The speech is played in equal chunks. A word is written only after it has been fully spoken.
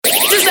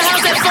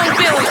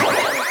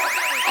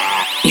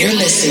You're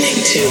listening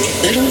to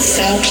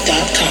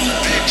LittleSouth.com,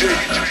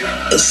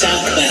 the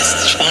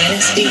Southwest's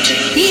finest DJ.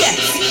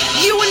 Yes,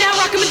 you are now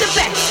rocking with the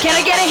best. Can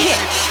I get a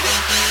hit?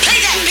 Play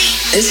that beat.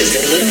 This is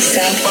the Little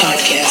South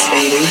Podcast,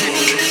 baby.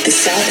 The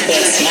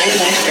Southwest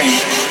Nightlife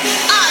brand.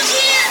 Oh,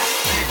 yeah.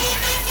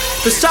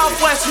 The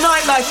Southwest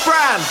Nightlife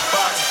brand.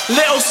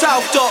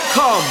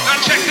 LittleSouth.com. Now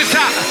check this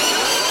out.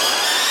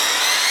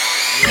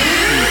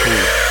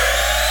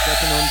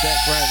 Stepping on deck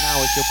right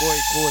now is your boy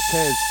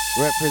Cortez,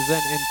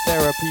 representing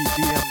Therapy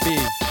DMB.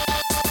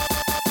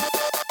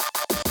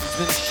 He's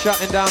been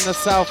shutting down the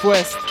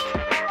Southwest.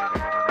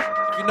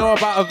 If you know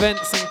about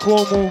events in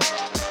Cornwall,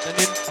 then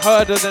you've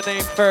heard of the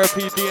name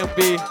Therapy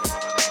DMB.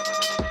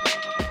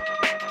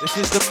 This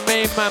is the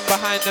main man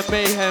behind the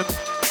mayhem.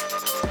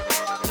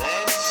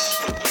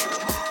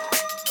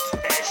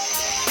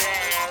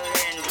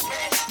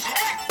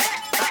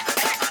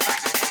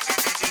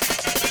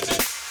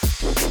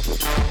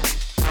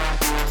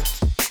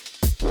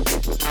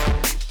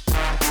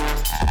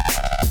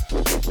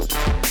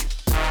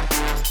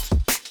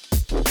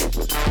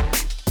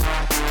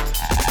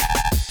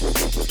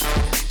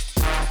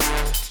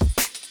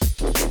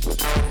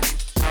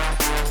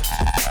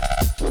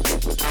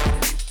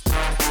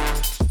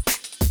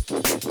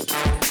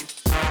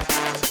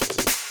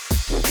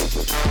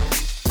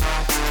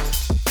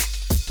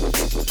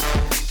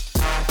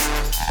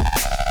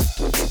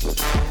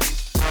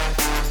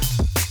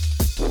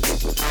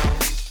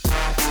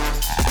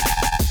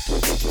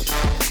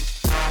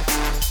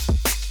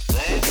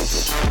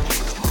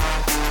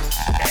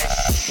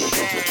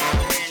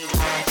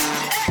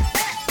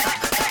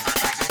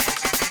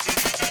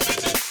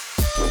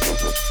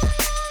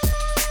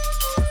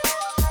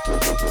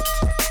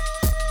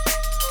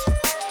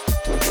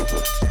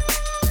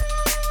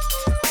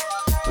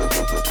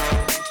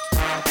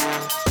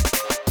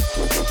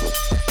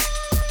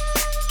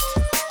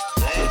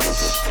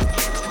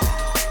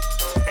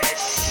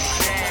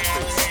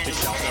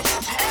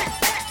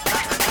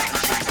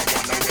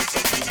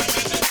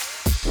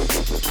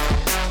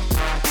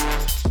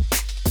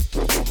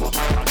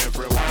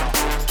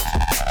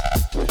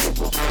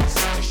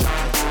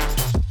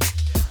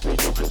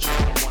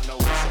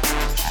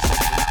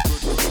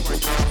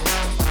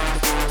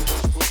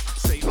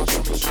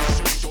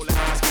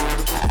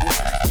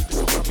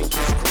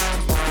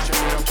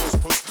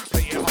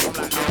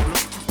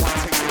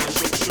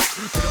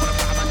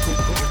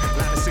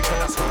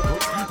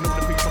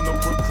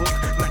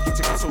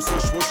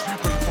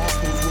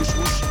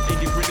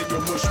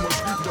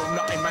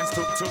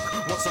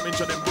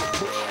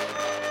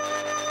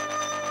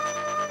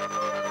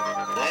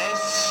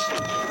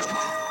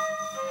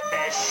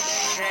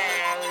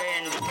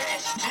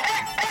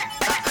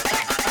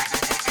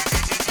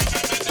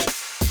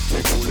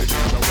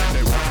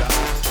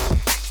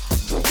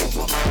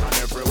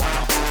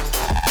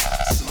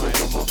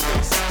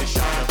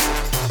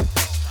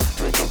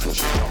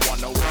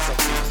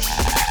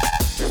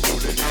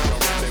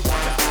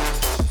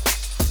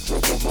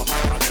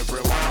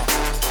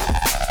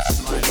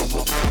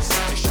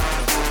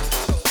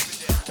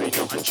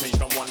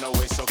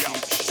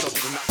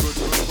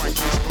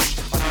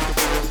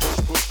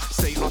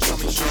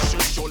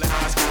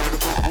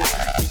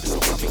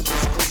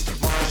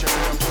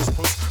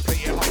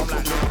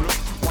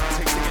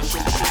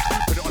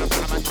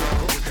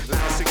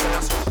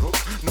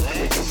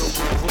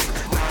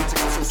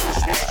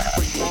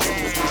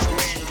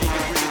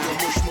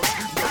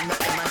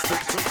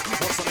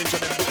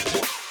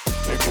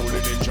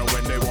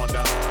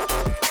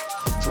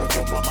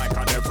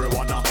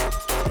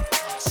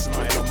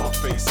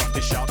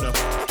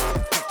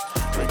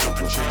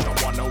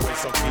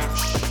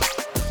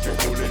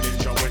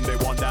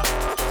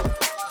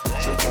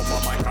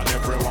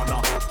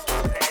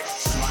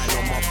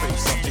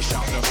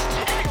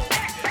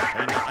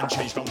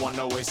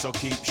 So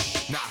keep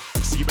nah,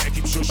 so you better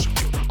keep shush.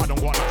 I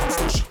don't want like I'm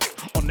stush.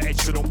 On the edge,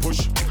 so don't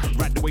push.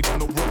 Right away from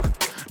no rook.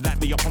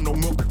 Light me up on no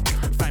nook.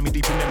 Find me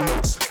deep in them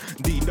nooks.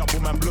 D double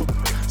man block.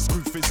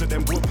 Screw fizz and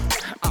then whoop.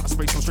 Out of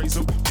space on straight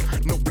up.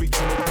 No bleach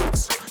or no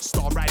books.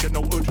 Star rider,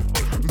 no hood.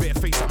 Bare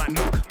face on that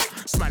nook.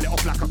 Smile it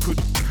off like I could.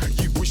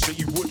 You wish that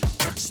you would.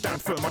 Stand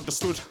firm,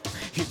 understood.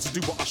 Here to do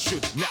what I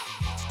should. Now.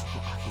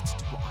 I'm here to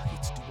do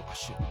what I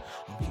should.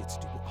 I'm here to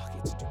do what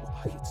I should.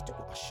 I'm here to do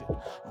what I should.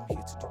 I'm here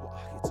to do what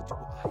I should.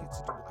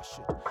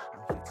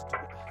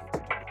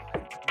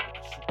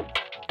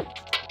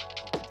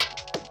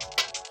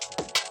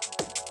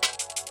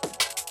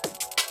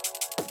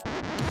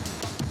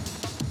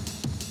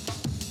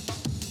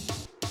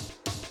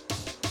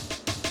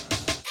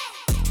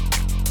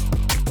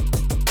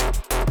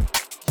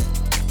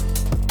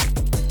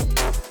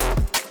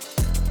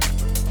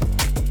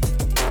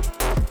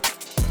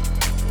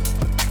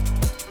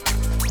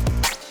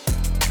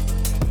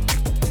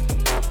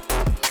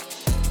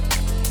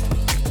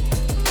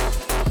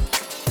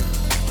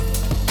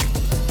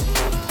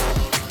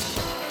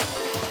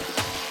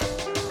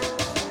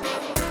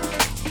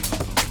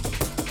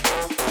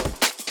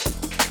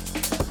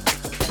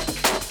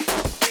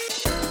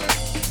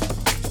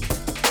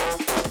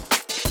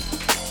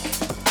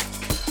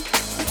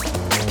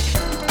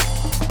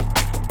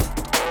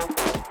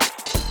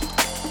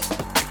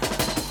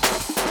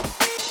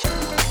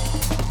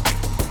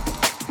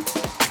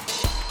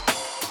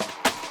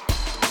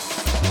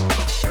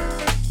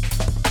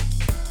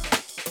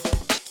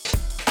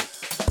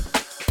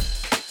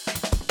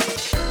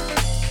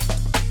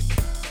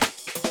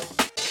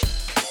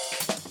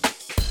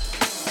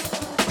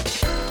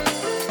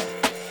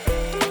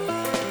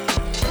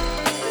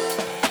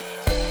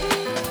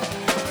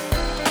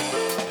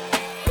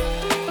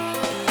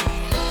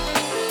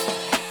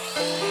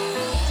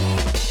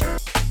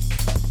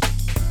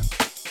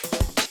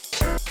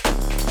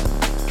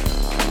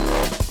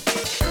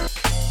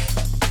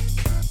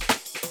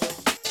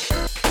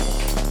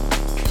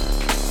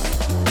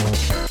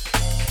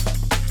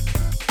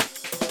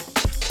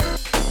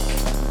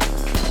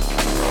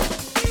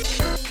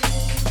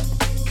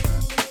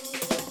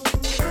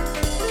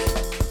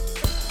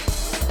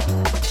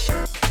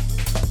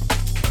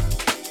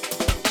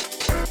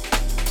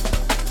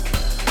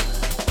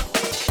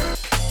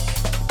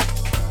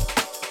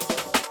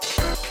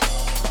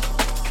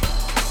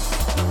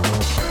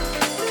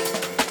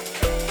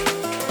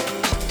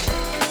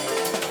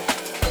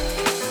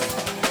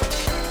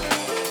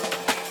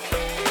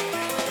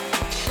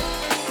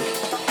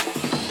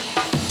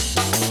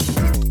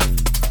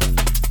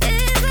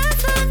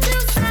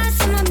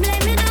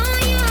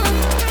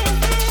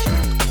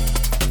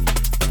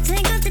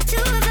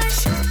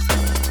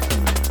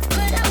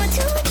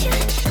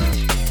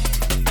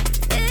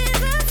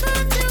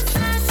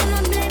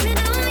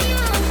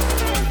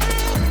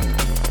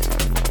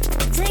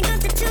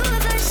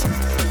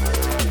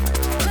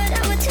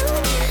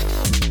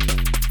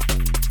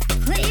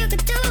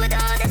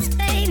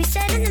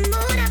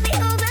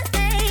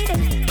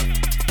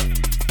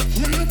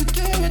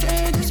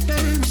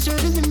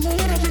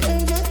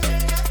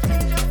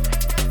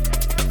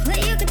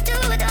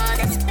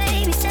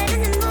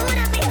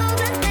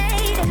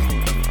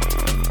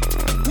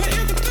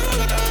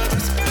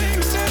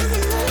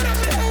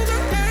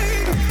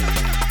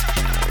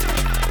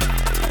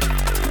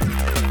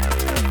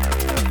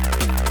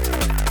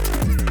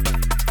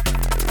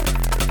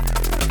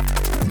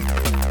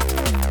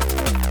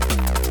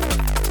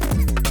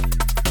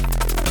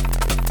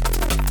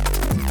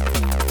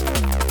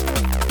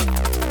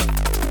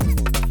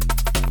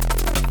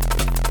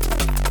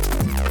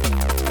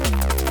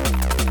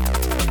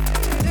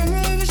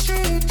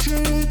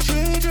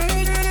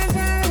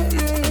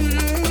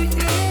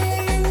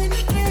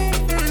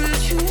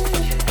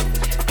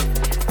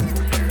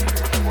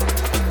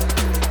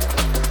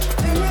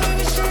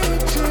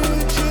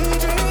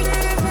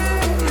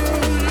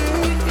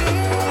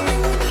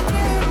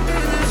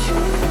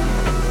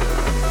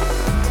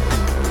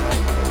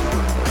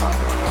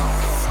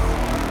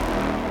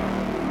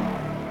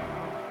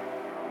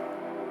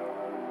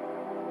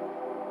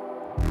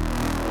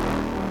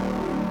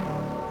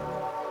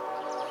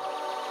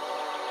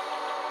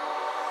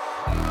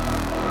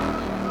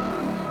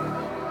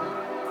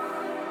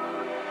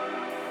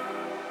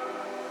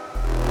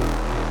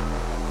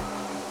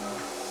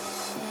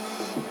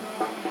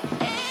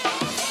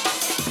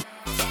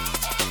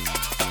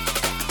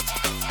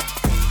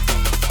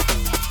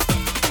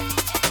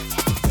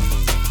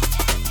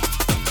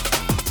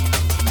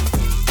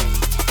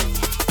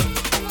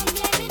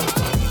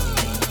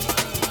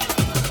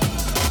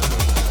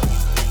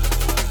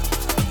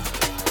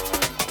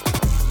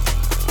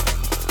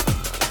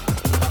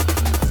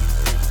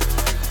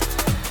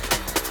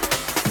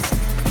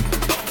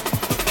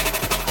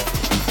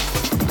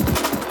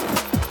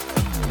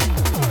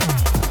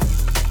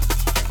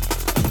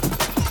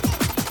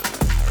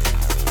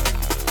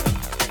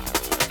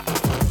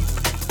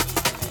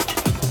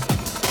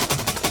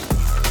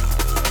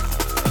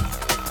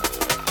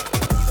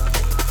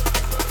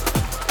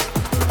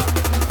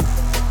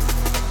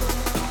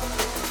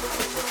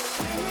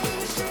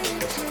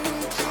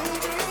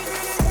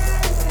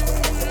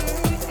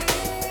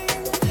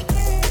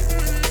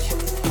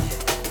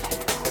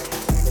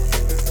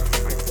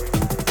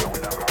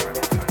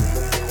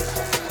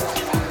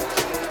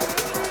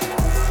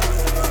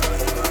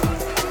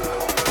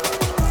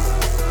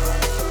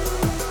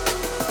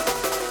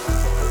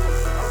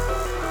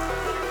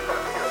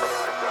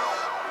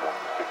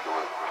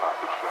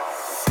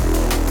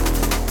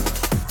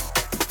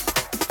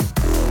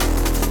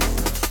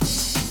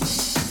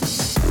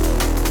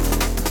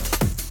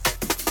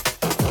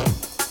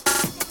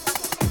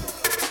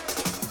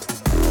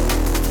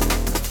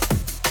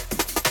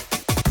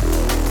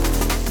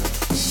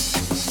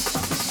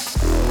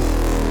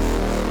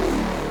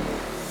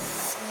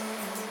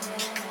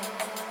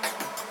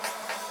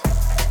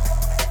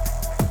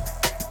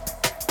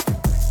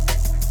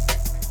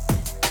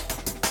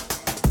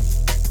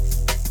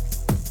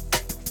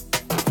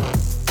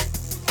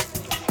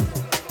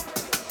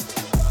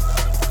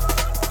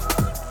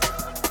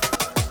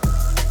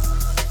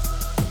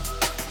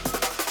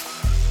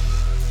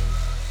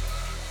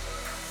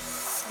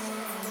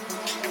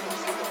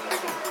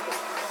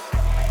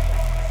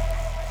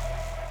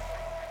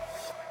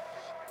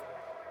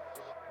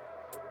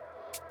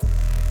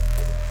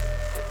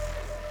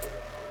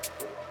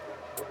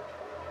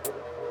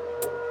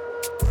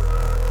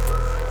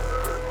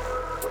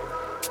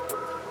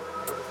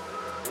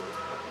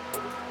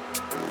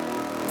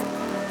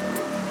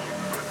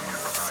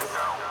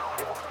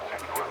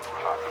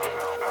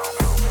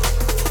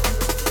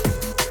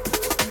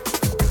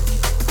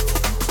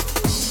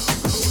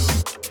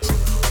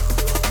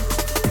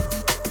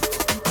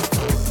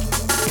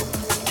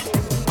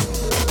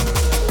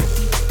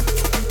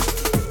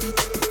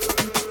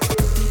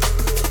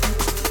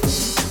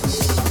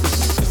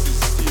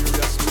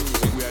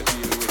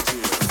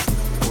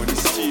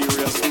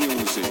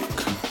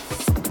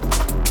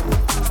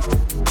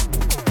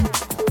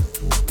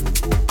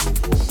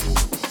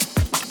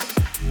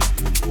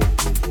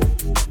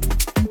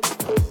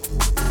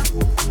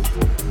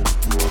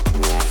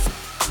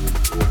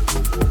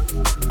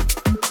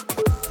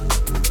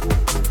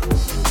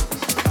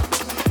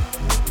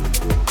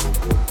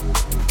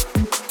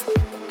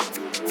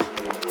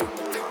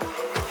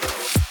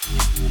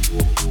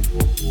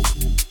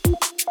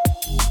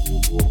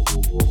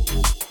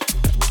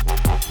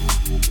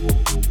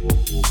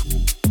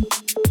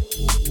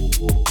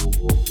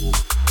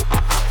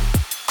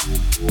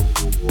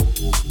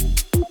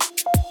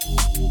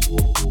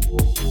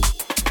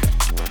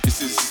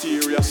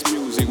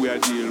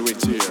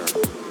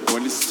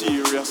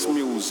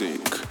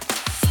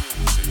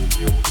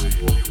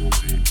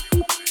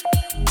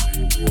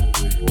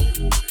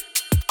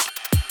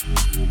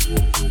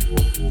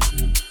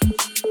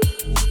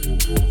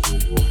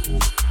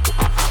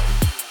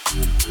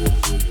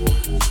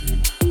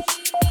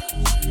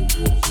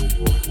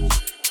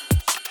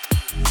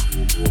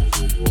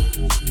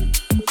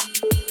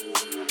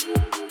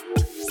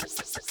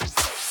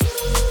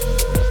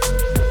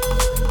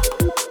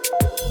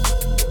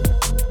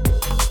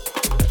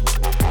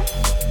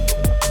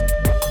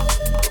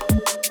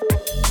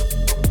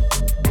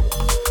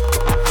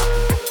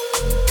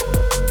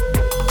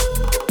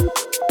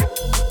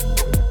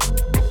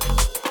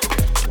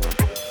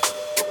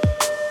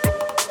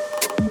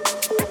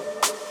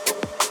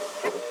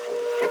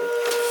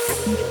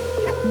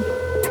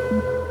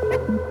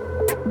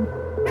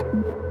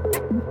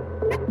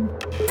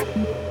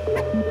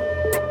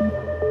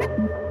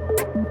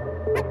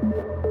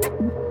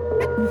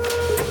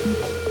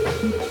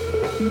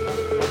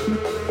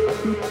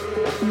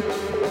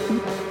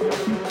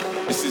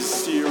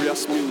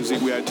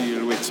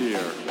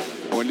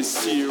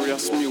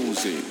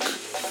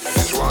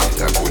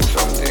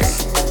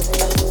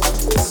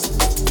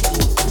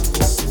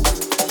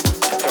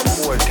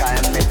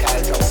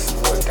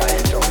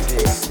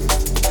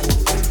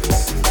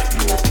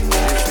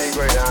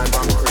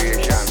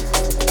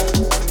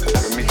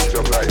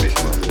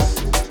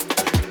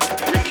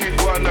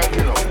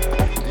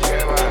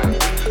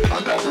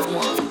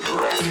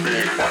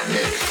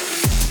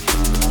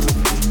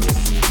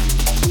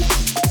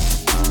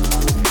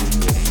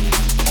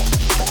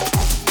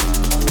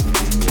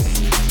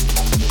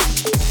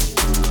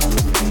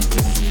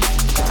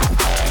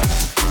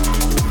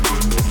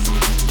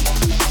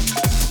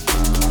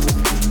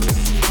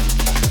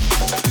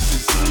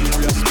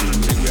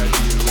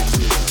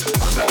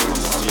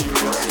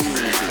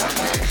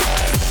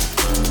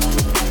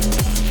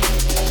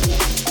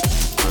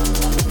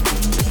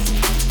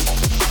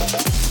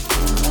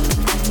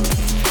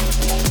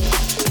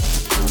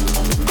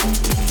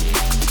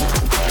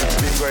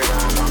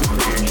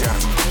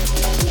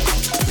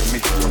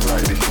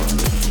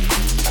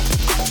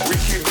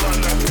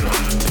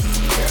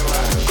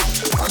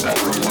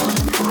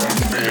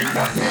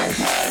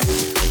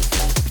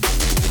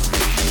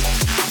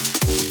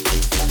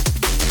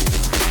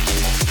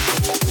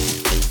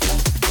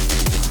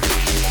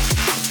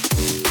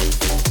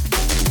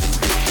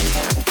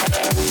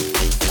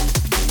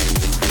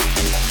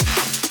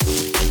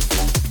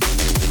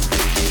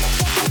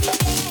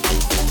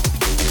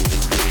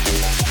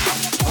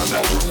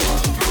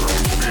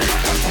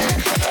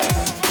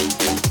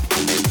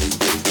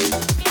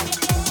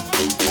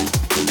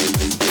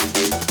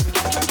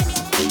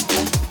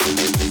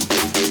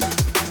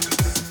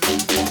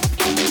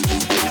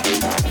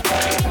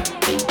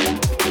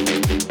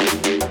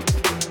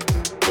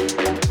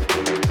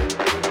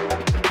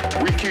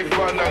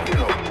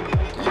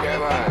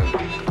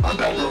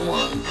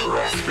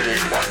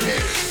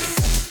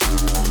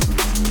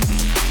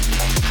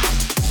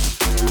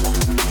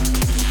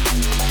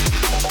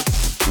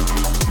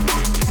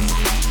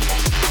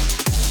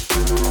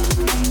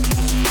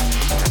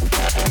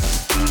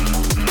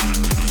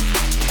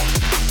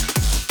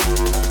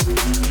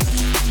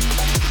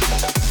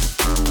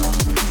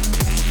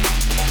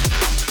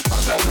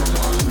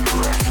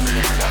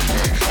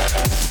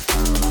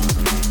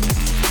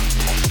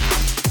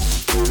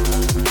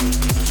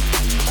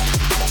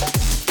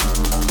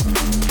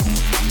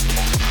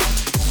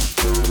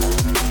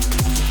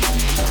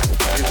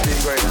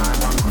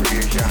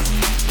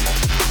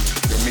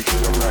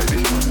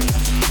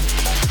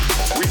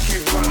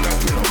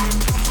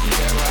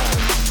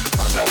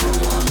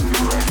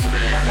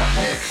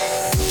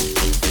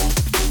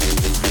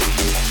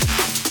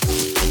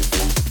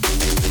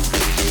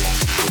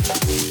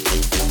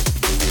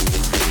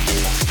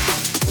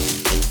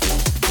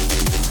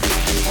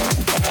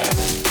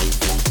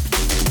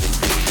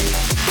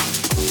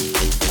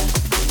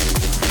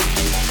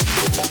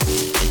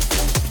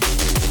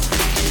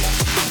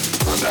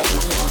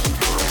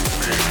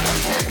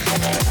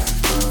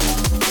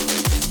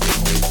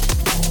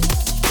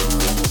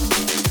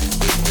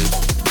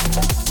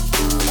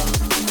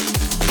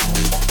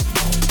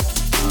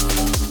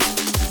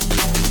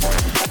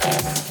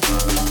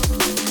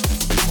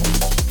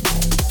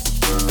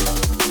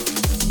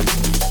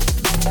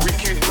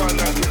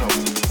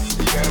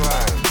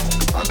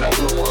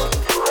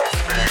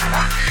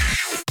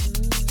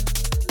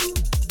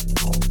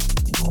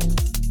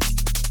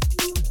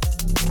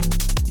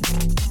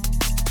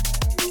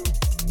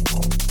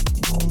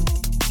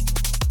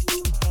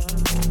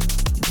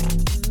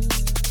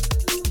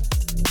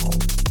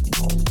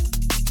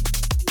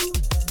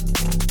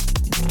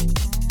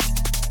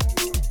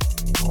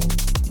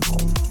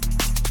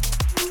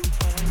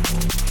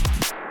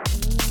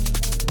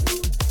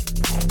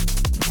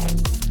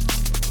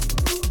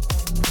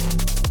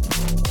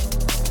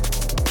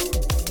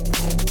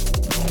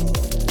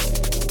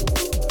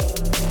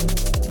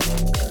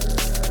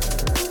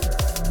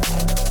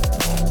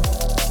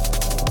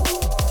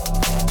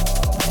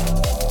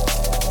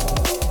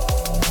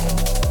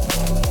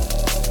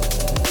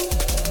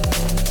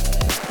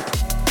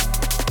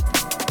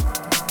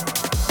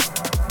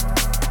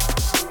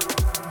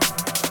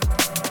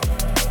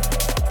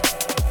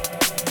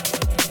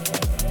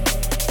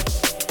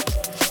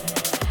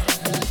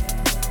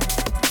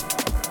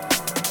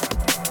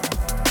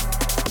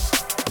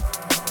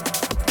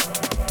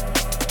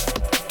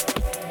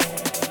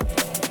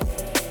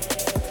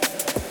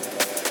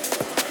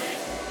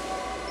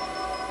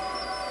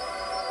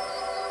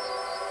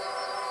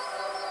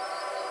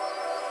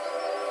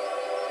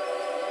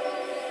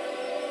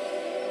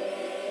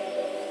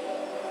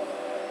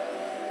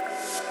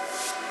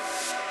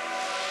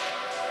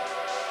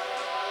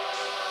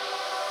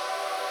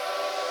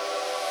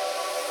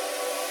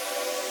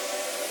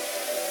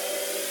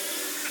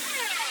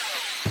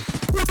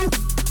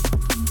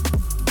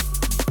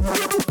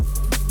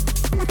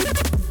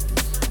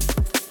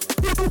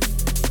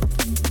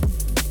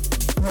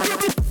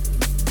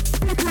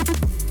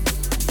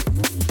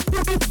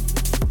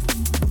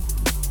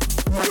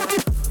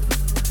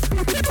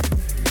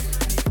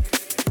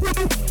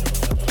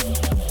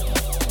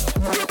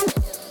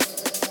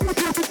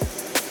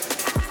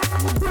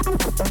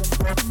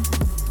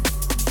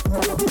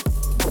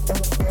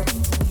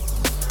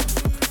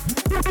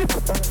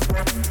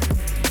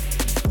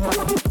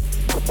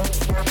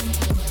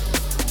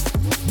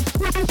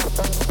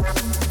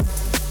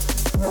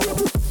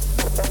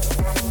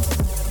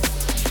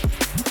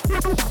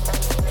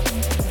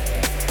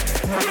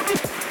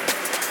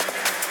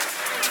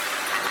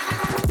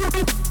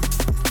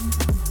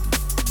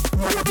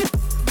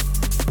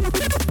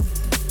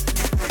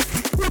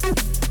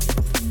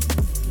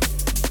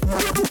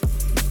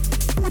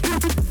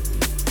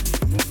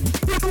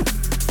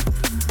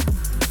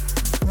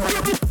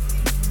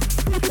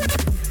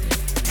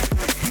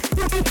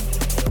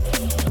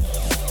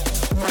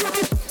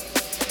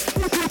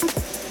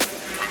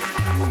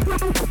 When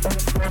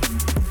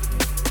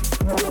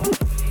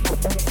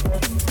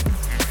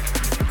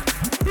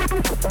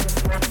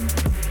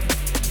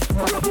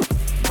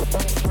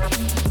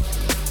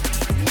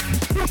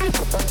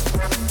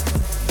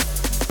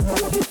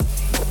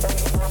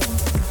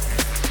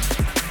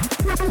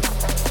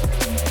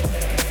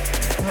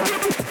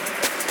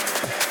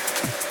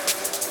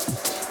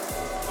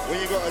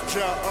you got a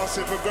drought,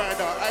 asking for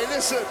grinder. Hey,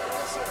 listen,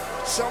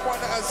 someone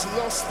has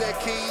lost their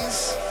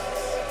keys.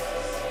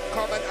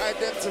 Come and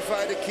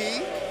identify the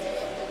key.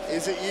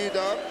 Is it you,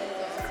 dog?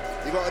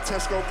 You got a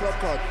Tesco club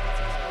card.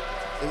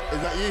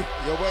 Is that you?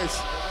 Your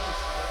voice?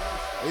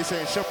 Are you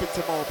saying shopping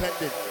tomorrow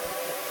pending?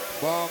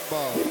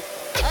 Bomba.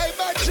 Hey,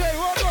 man, Jay,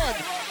 what on?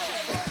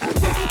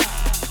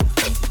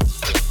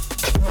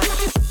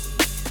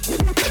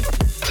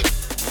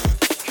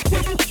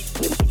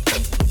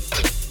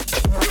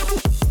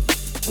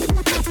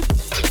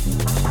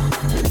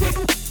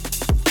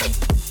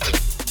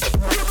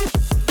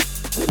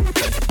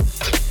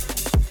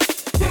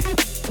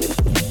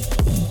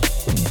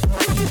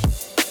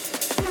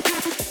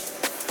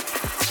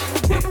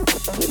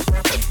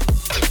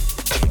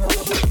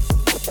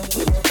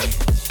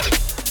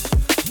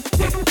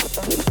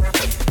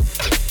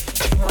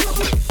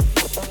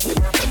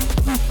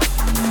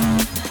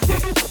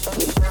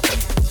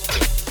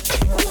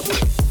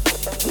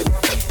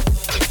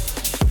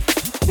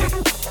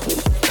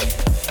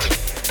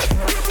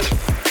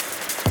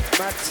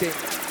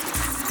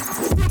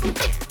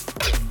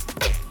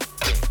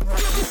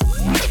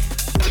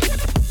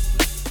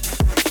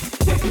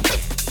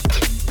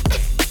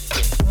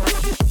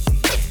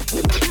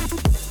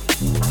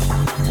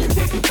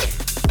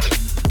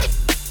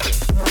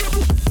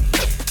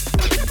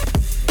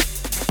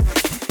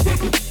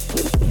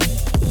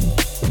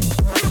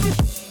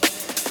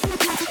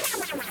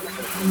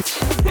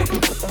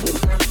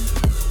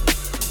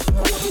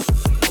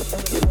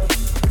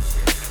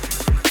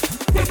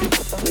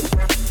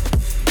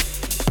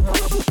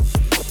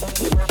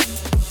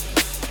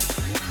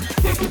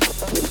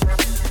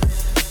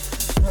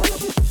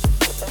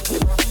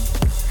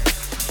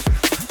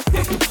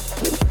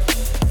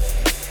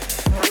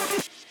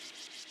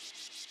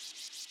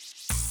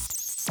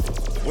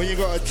 When you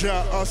got a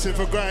drought, asking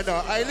for grinder.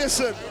 Hey,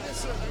 listen,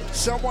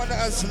 someone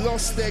has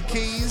lost their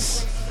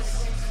keys.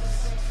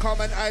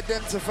 Come and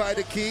identify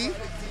the key.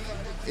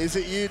 Is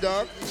it you,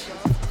 dog?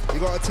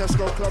 You got a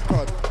Tesco club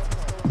card.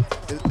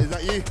 Is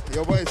that you?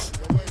 Your voice?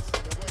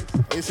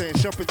 Are you saying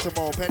shopping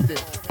tomorrow pending?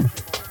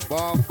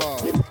 Bomba.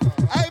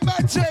 Hey,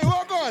 man, Jay,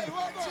 what on?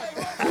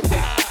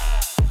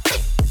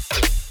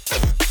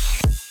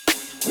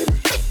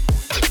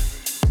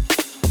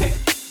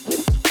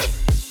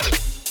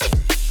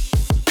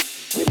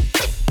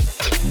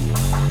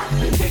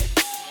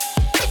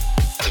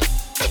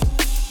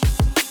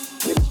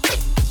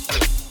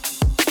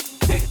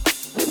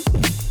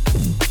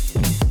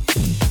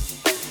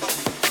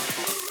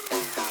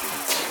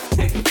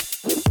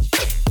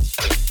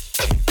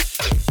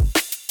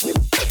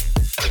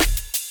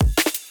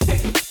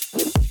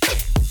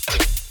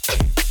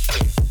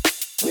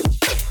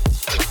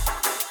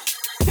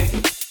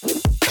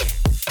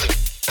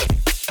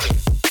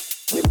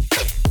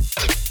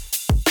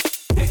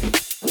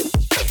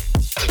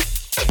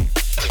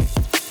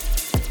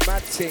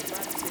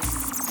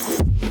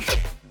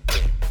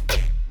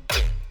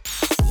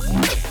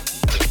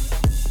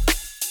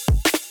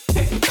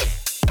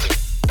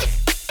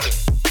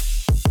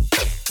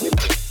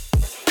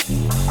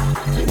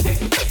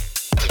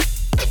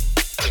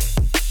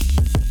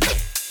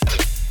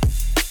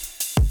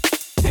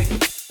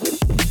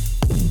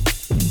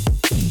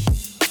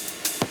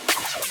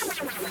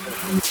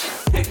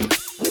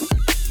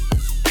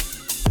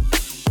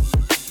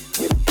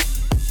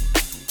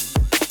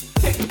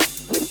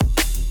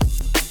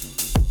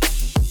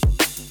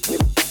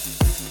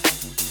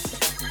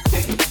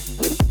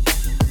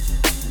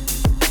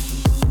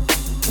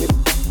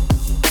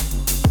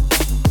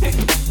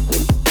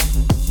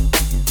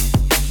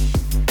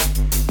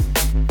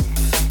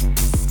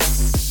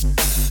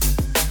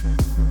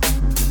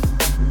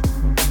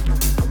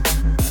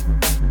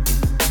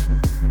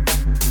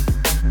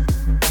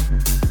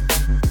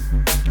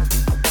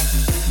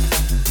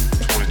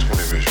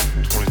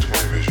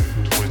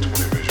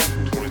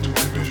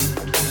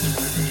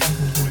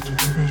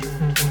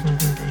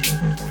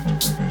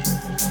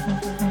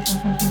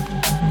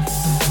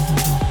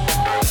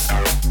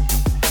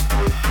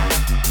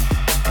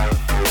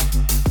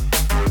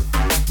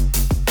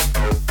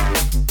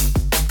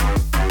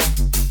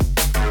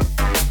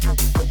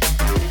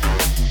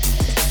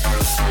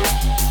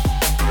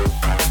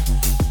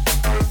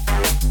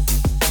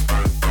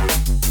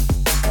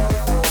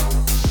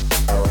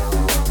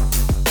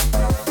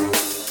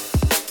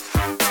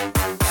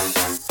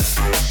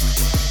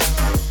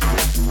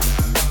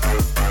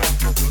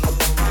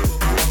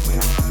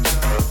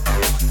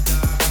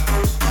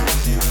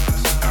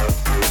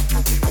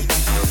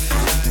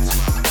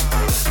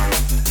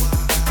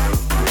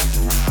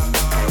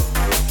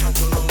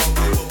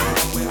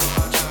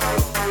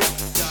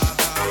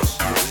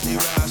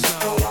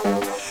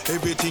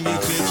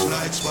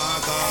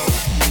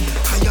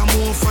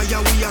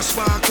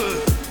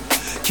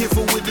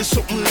 the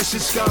something less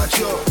it scotch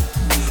yo.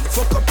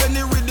 Fuck up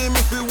any rhythm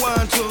if we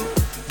want to.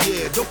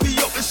 Yeah, don't be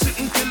up and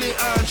sitting till it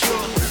answer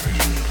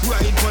you.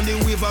 Ride on the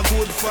wave of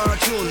good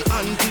fortune.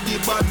 Anti the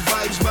bad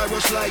vibes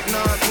virus like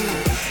nothing.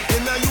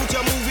 Then a youth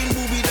ya moving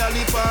booby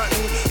dolly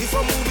party. If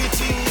I move it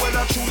in, well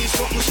I truly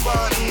something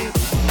Spartan.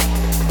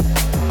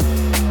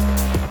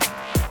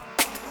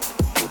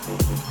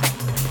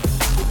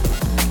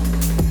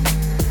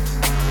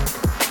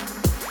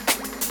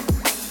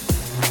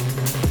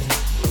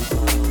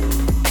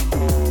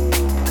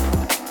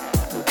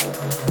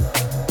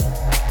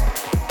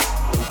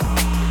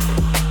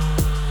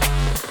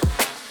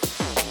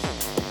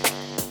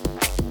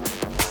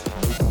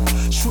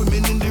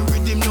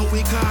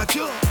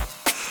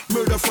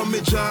 Murder from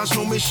me jaws,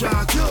 no me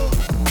shock yo.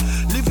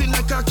 Living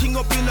like a king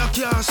up in a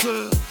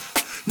castle.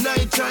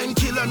 Nighttime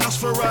killer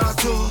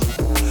Nosferatu.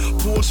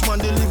 Postman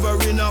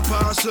delivering a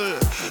parcel.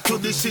 To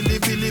the silly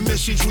billy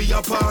message we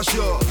a pass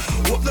yo.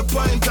 What the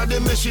point of the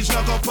message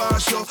not go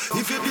pass yo.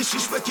 If you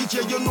disrespect it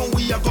yeah, you know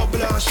we a go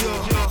blast yo.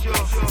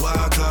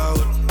 Walk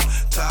out,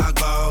 talk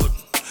out.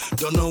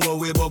 Don't know what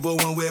we bubble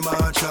when we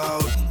march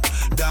out.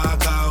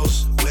 Dark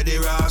house, where they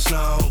ras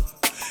now.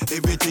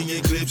 Everything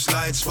eclipse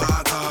lights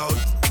spark out.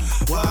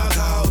 Walk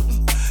out,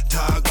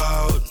 talk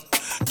out.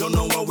 Don't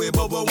know what we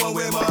bubble when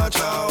we march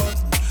out.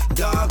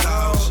 Dark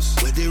house,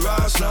 where the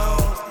ras now.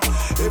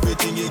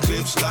 Everything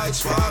eclipse lights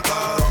spark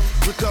out.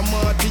 We come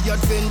out the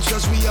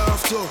adventures we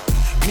after.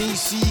 Me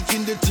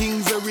seeking the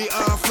thing very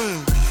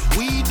often.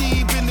 We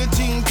deep in the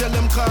thing, tell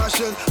them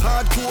caution.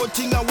 Hardcore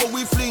thing and what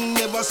we fling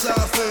never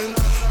soften.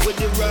 With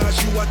the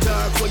rush you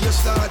attack for your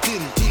starting.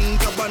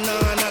 Think a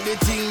banana, the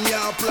thing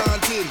you're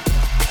planting.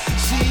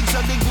 Seeds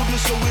of the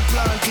goodness so we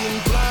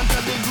planting. Plant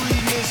of the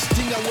greenness,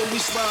 thing and what we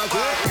spark.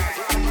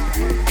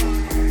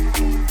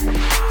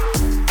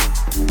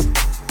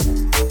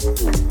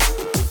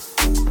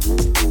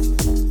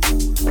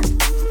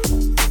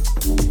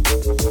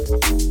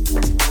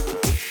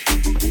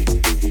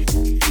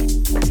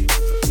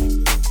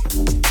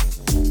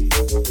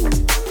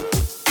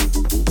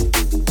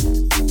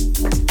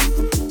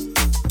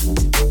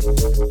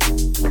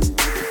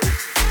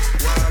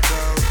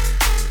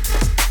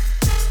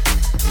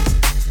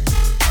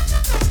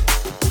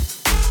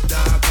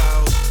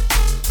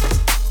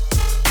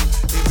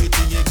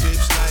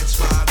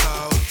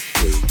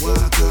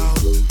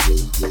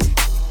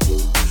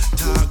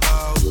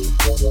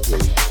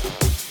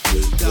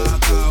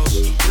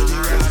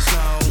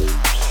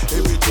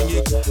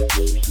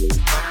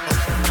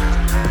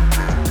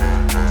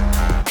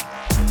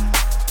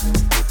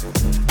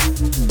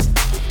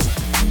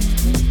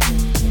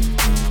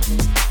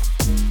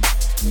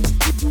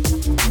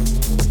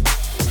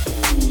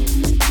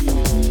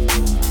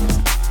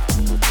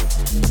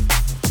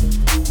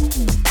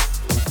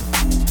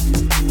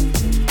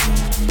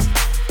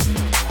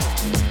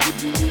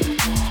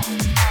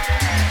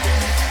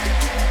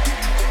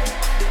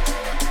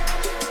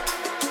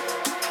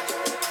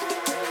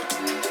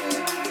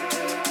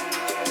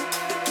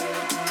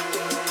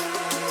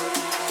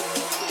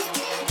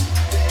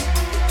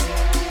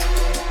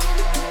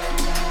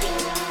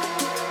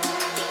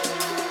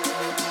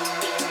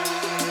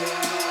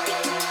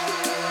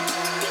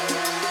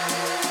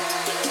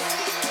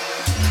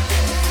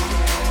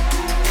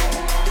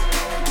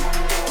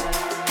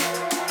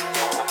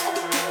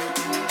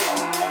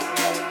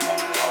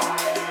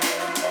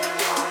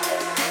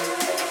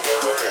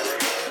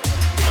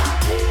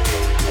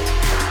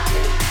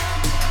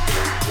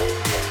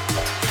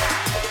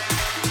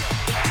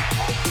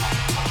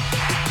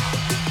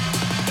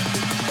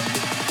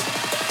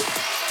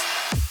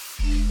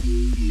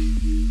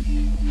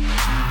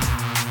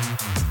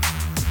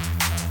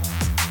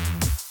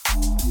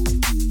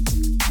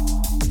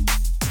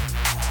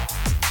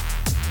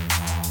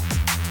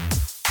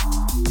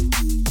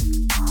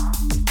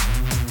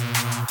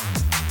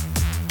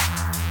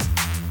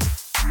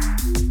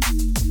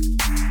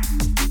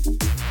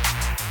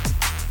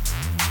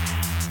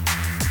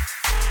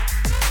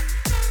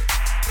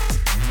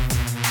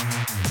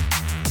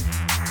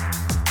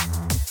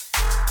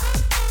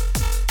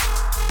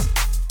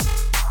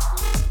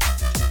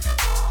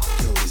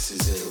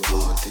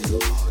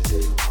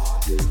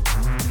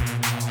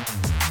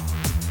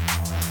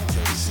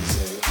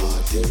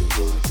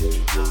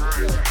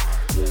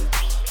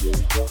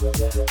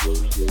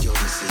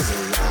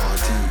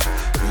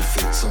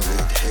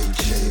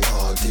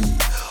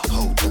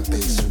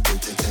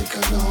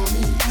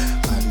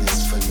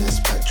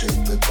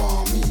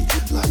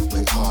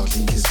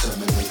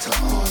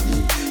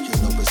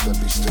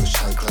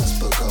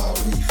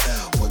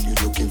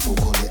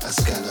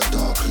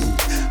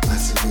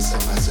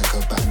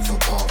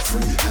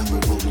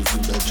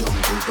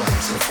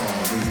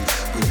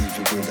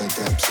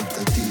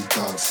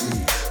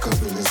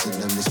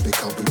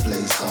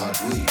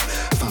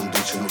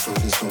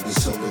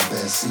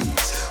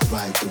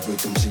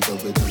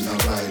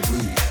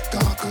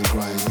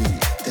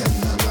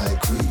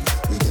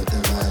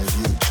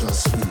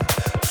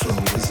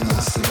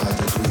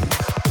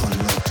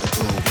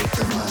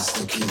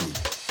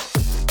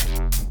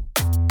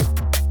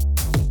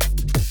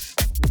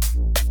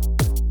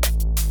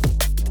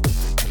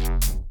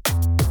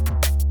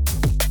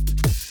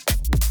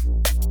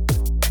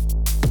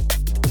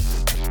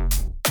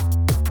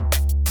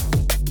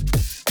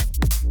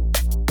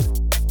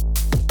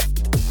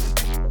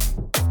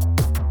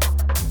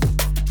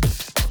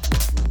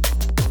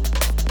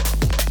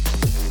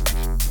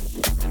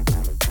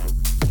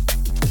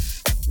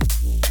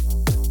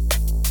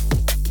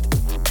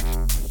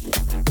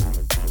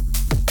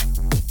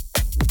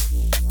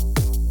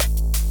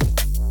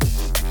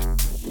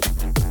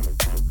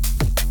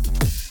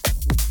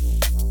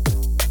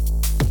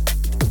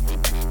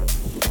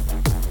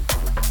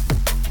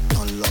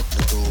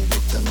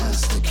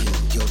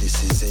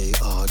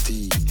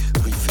 A-R-D,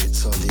 refit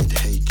solid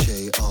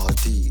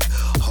H-A-R-D.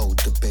 Hold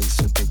the base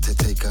a bit to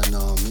take an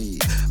army.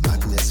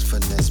 Madness,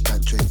 finesse,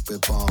 back drink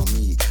with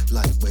balmy.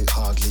 Lightweight,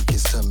 hardly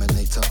kiss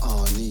Terminator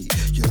Arnie.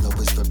 You know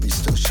it's very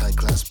still shy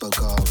glass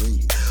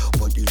Bulgari.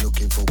 What you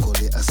looking for, call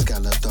it a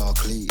scanner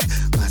darkly.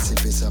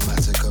 Massive is a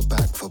massacre,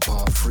 back for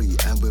part 3.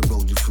 And we're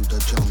rolling through the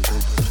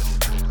jungle.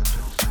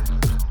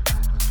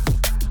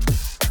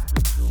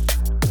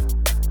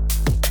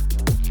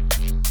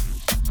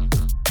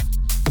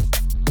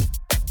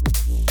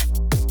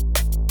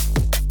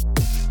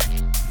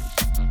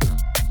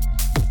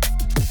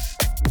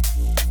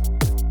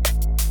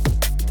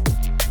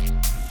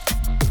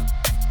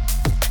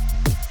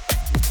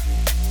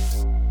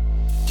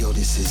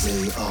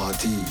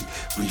 A-R-D,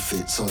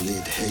 refit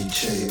solid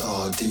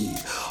H-A-R-D.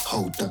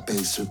 Hold the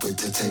base with it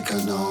to take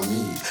an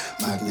army.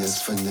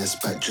 Madness, finesse,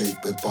 back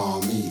drape with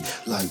balmy.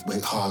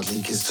 Lightweight,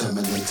 hardly kiss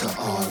Terminator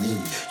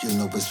Arnie. You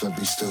know it's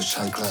very still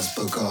shy glass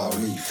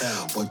Bulgari.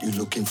 What you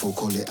looking for,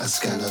 call it a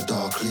scanner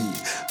darkly.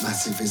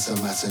 Massive is a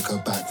massacre,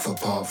 back for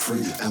part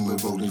 3. And we're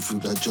rolling through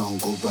the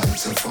jungle, ride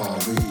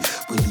safari.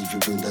 We leave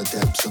you in the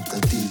depths of the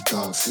deep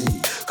dark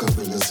sea.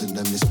 Gorillas in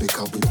the mist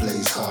because we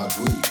blaze hard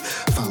weed.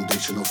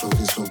 Foundational flow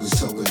is what we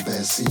sow in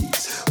bare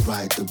seeds.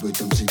 Ride the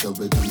rhythm, see the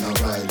rhythm, now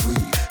ride we.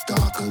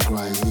 Dark and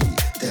grimy,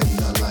 them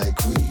not like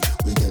we.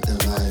 We get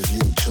them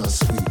lively,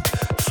 trust we.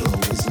 Flow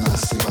is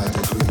nasty by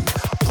degree.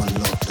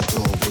 Unlock the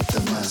door with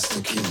the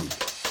master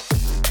key.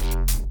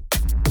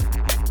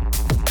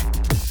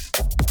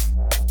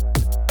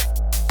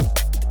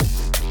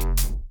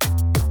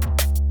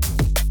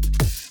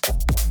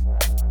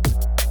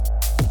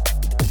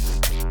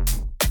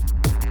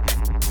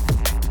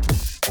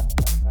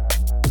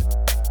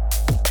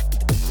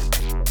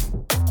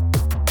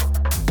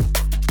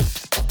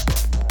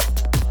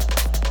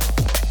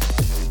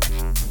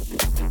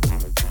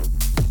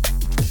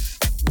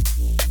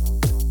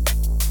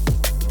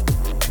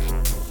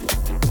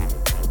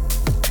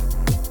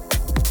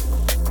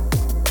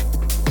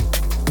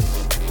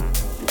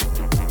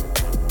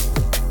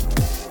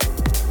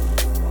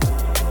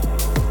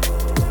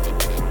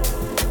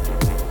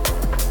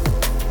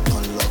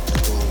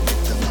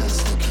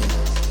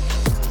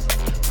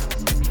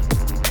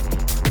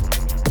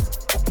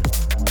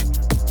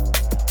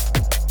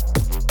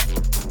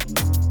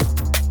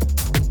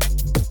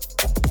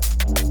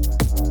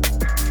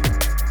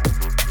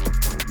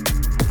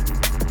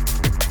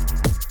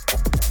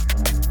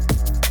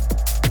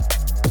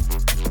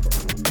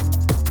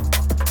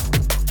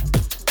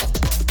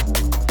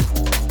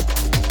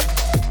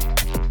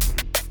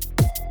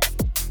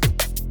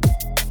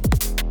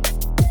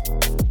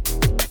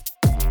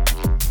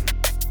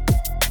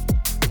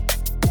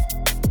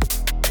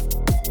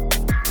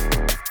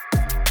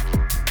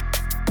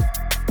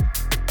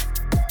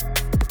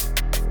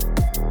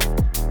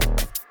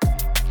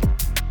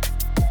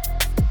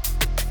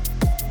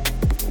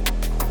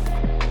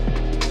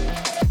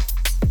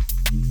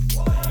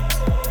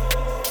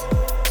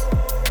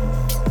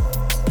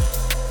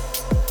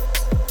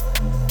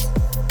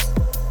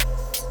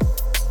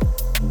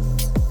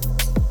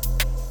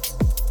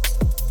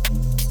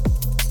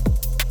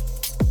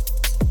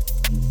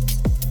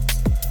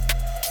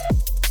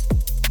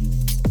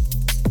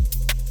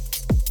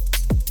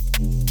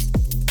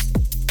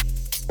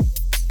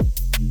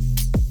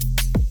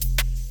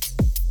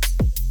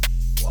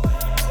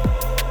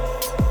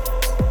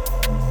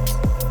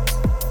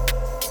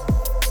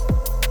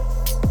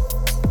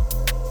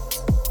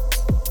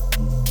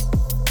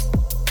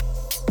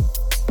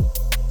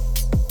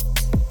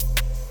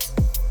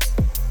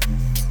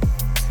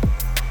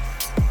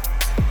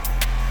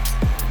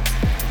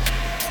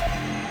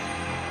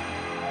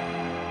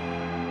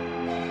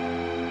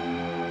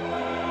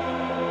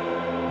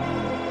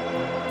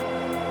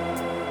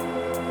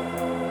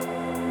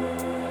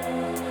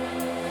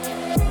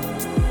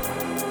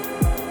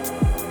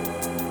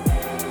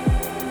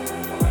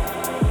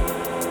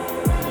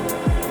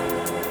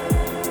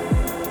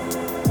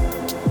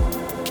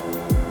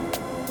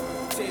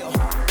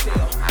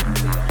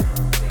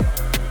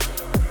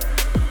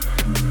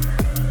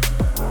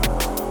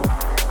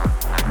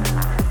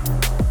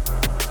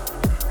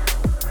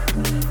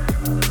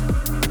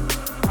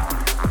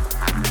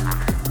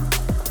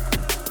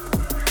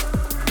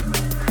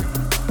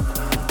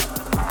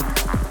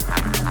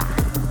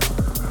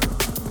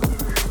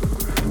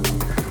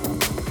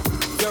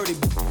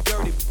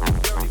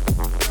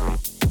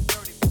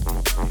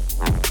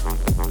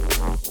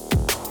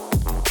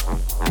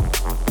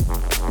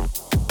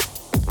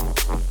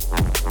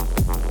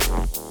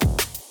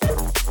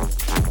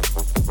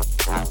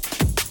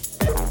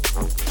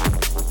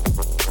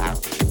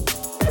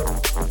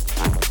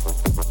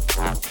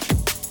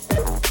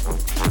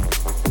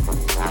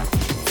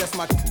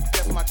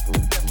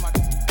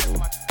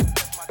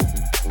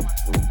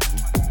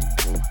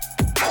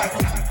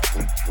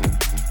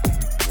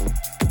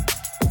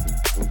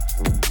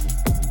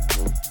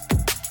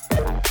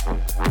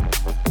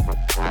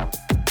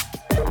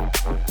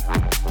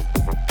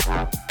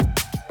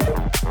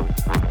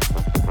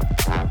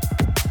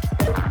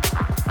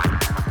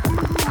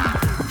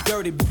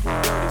 dirty, dirty,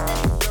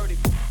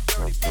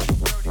 dirty,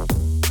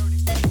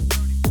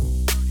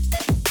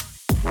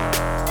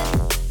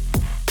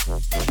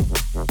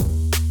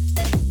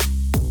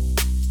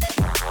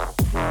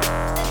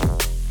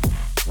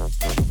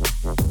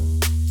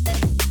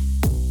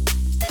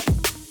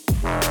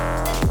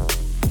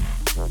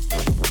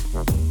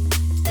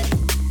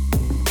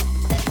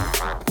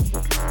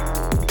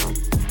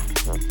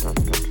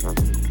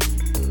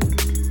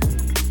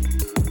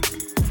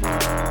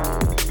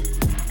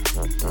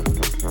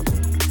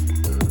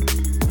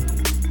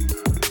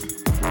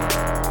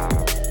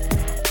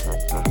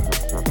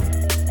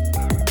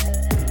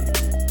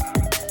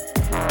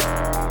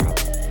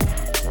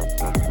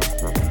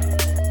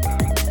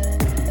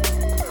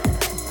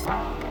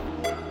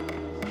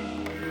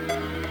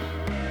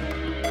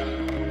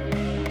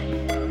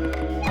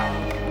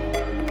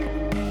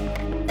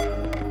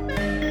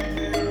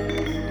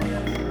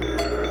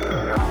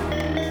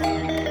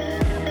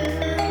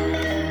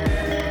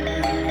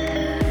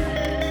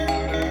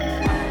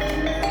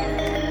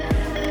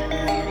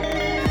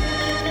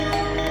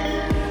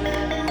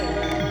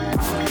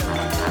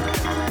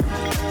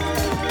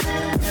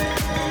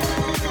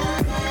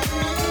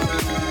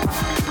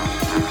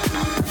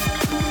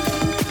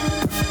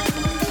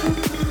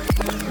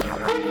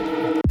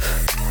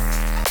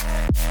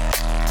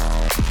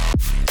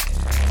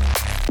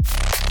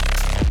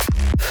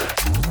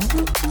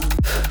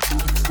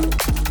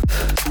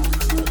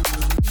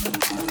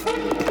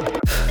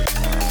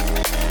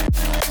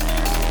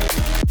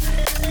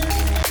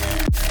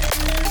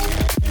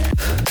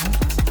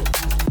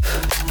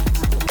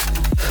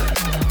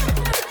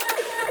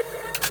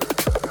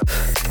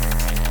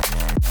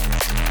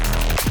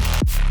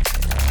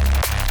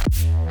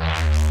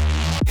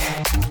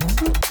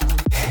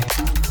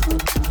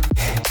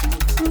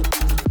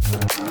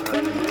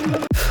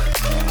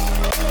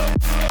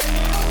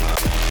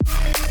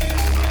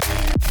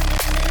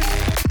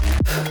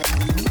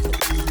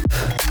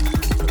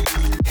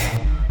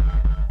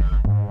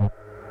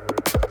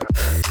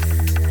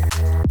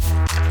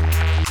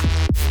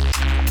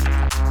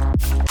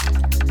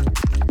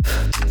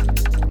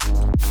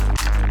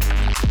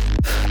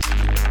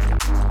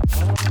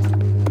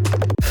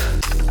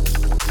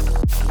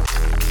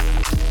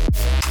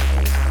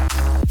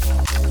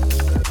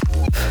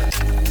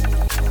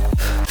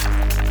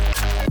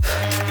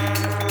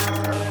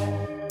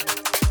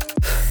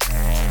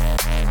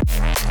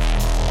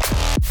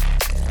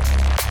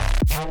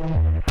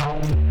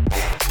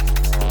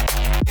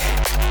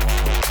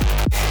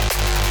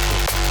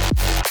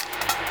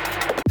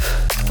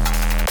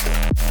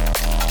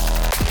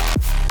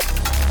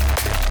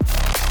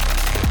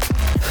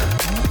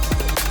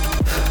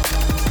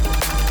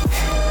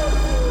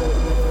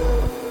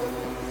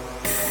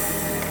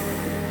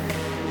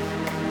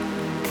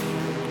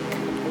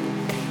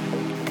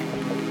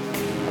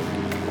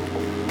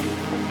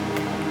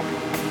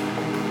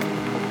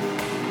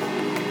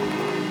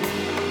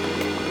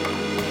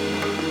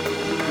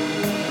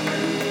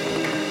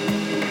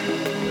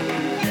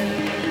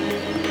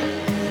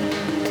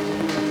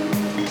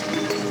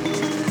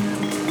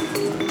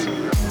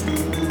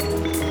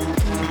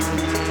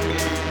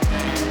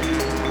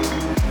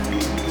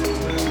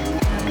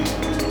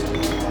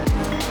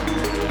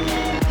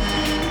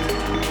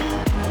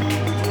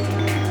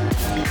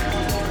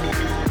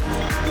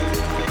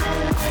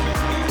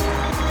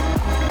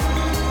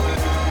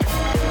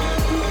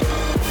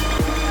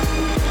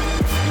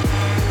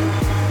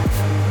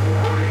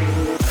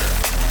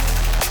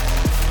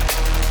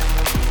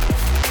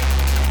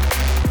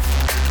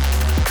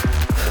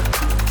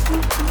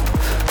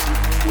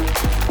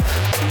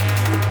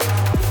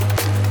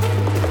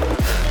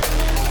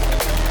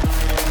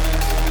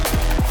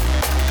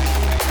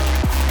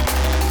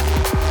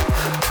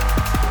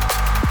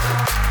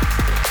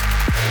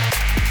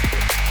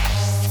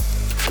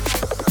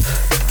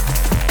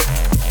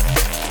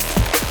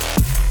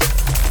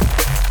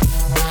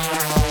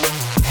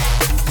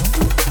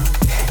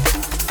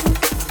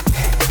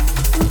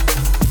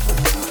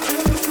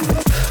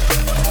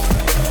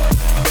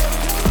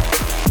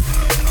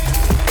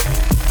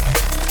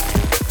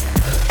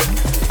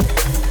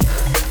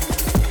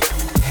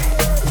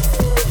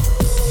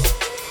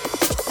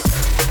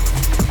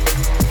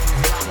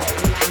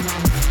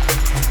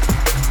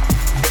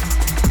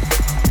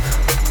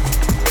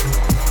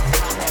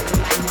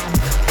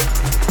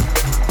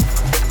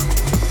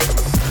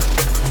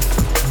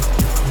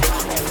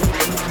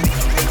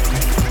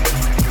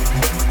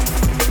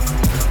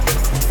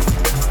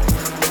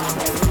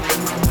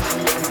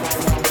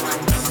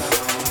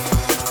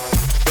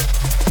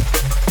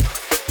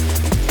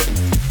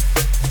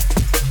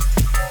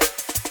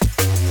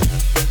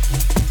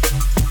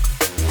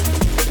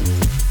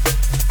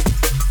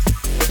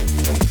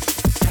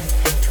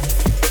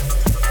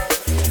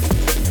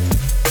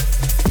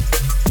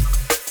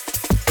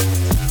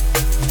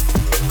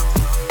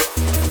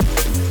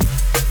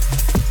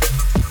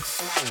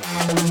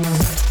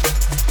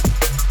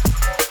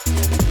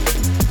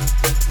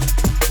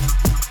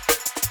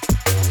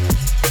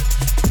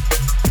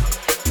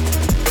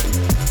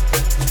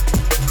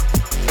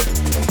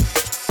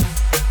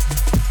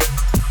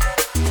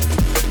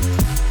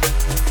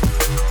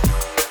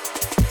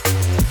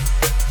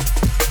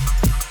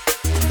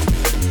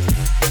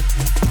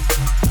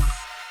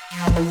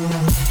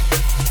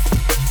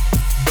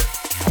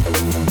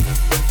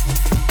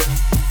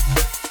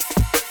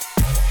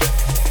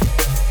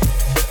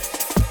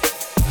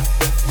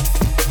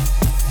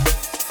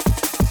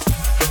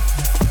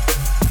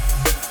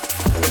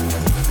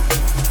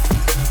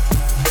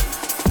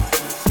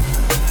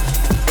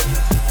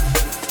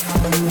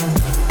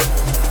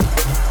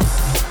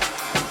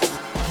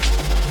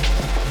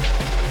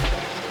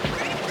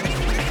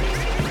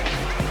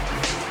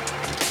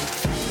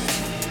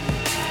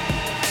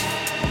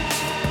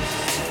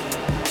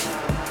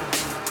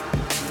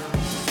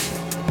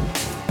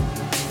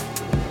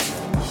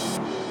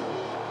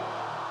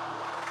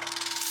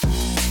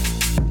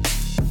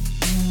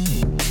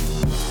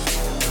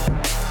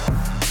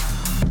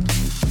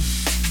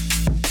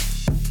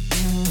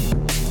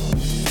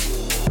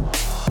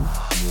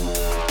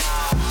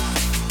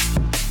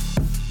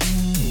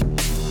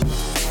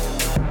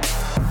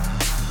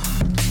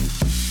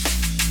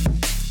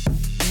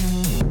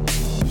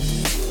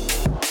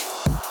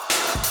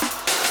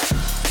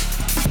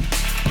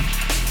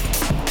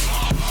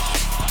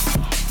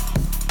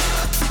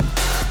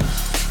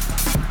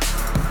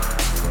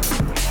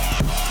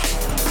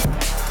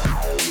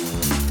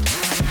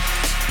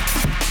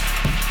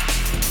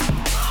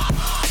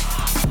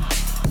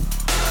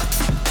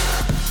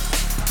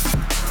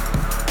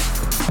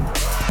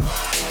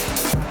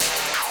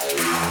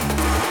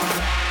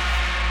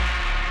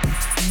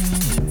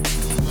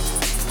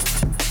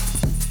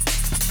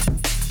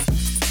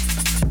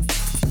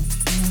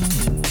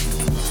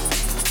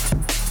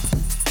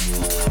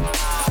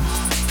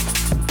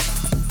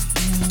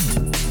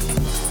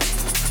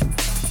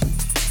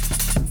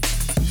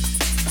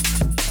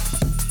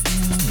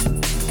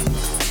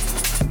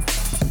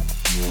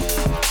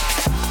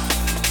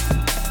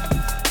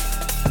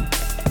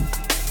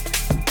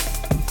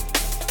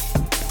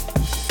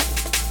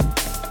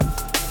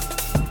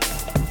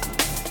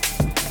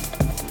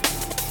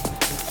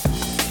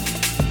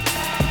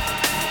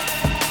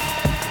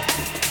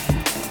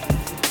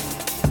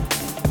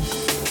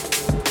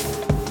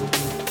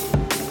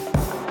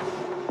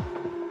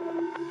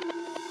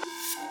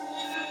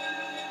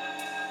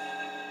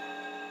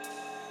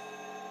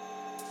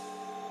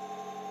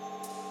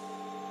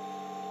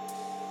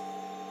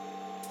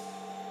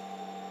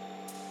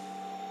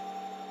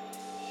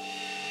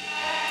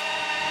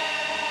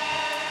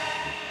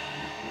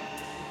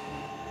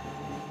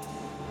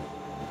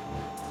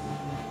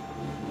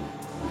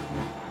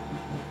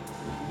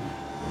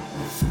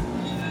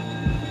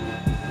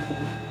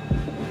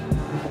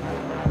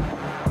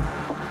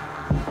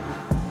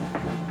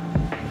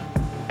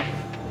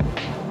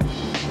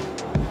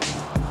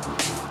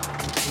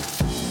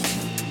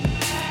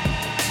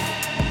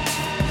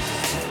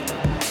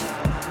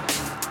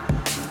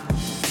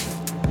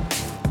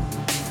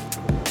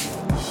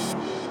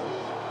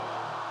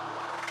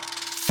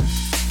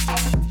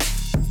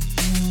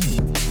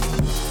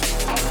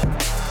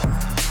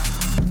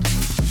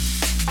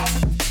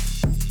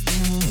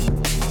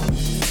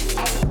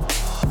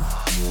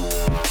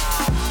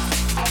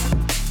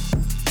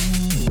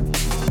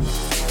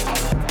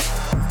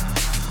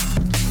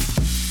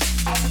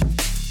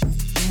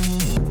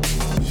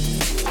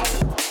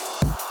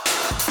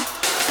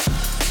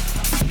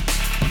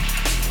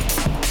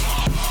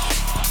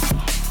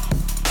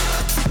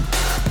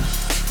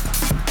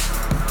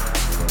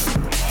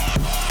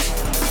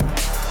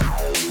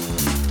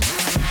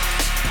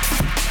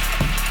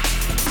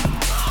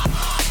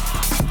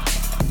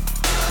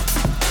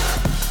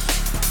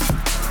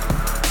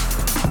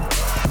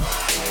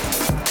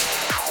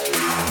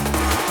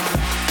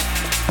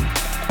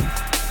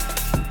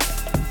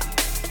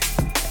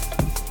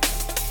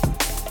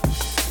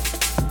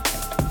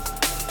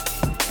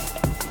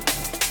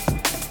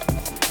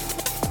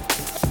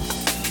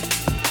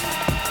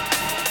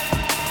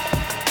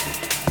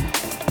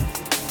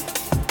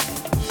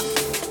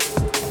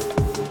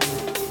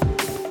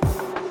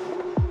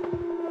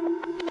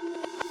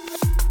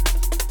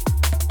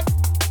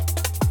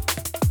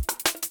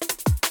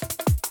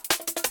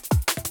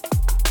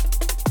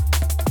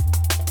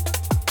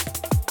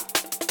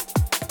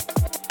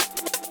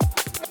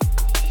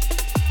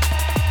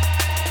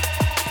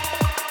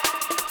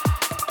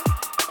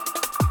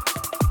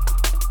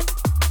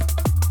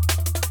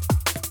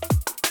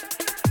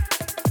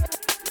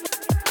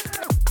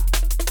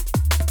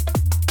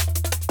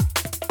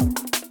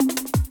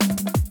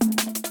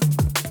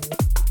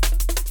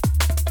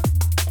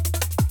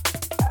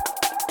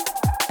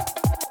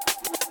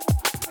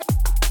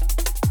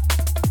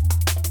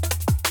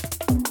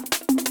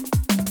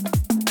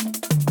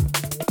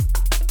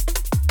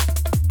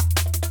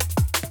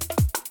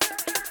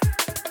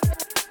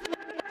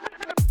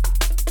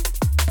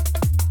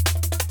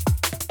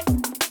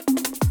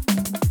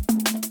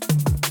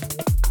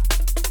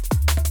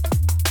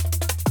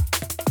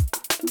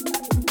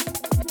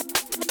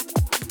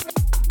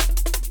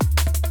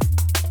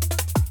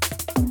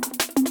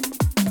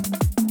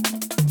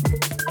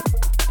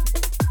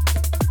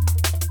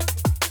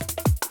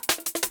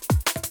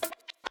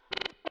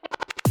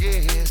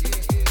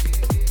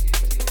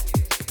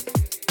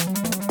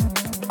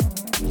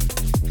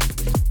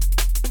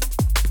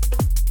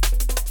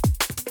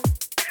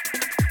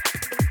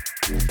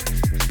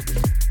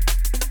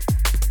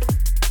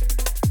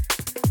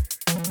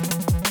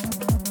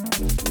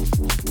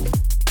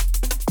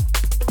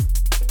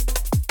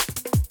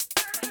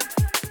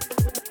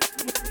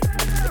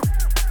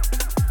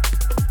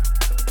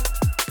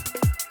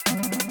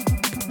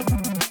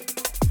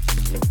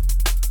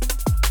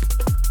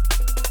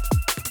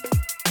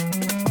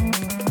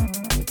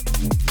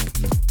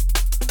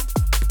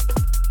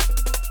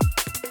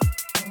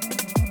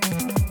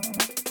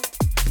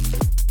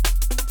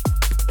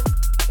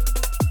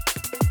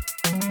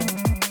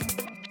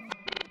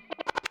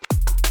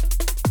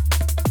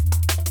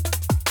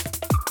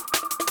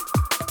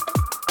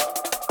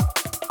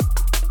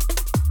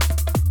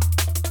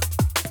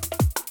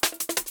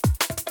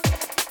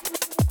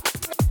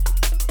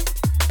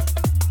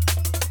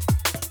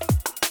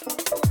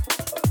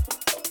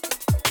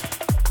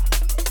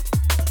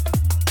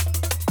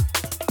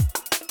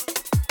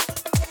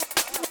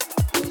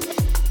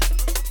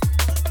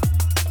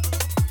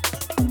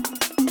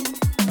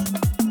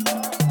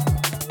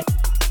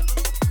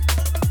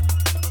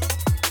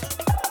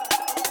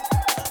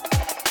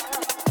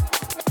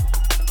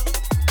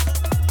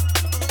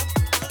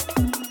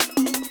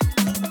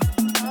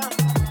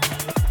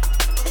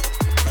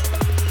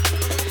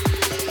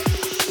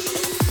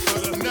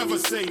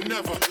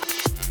 never.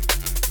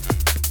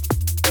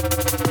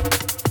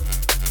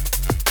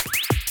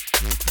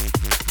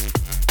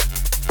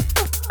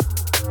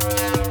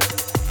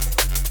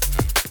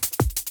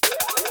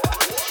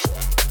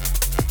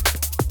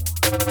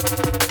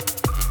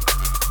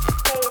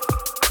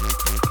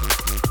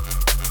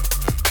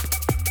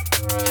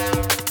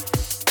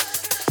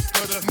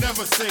 But I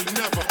never say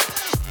never.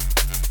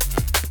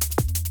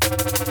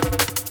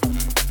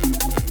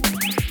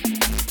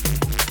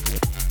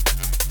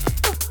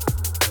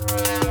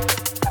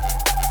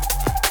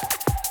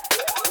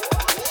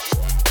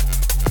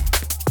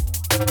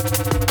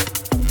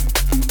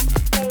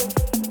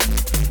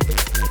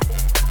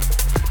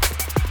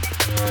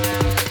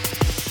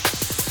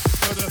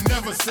 But I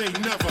never say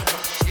never.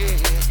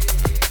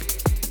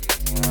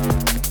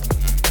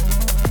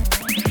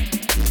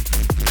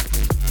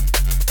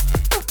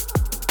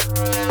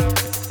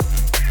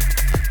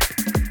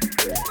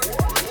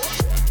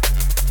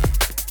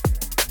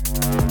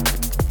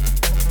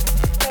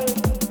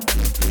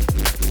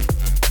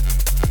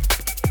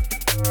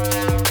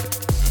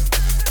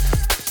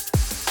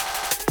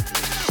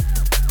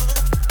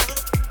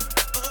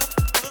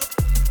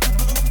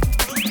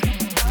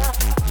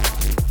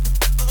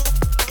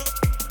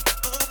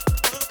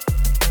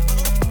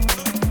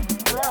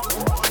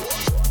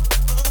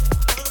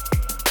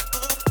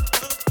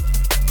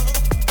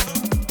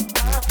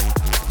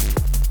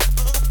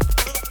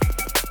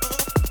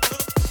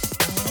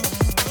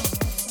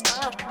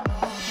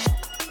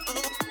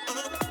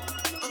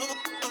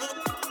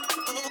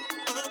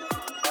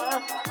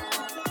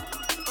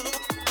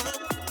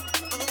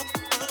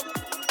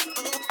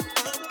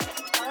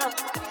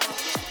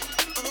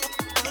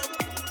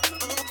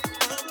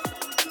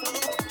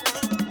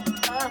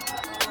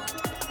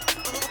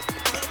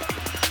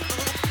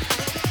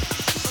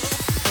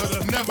 But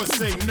I never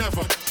say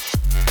never.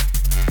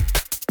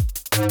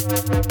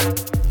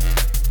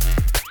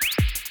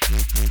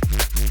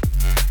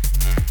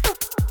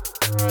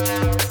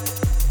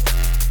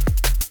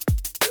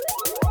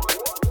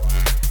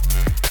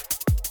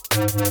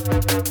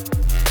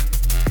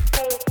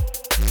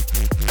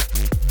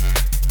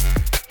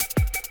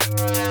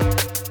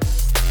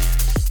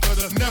 But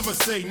I never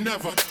say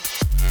never.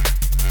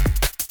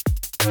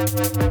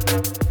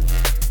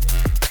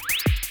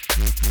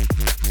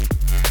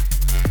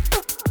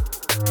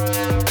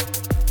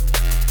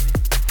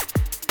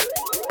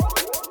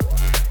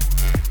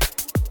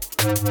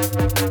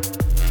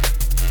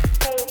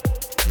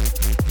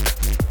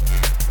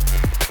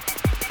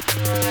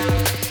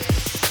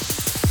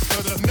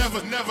 But I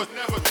never, never, never,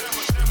 never.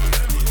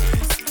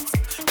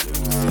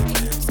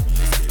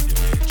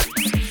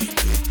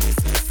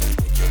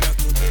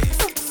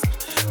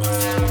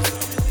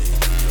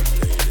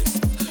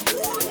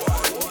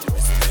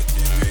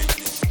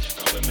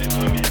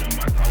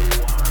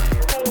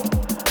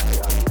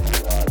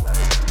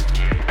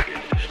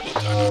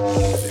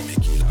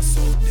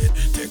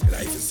 Take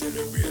life and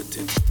celebrate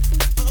it.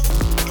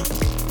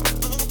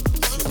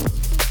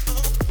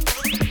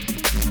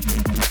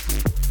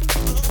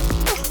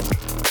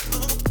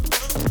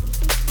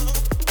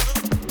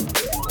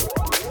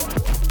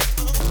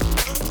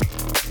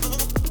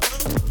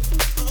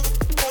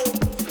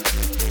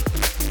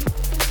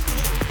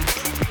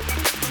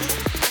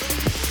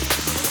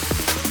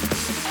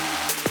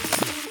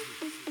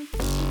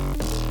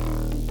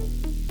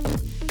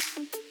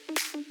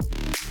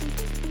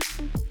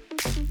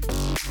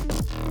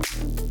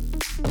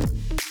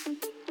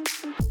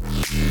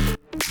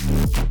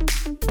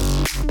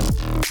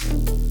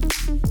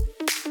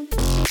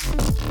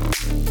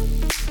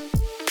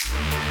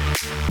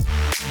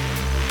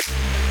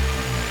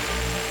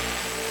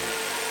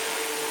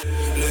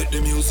 Let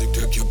the music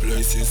take you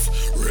places.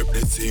 Rep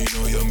the scene,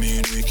 know you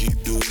mean. We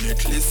keep doing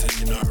it,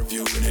 listening or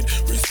viewing it.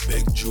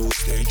 Respect you,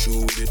 stay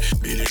true with it.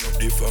 Building up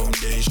the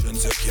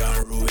foundations, you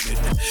can't ruin it.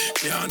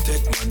 Can't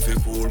take man for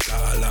fool,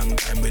 cause a long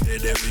time we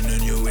did every no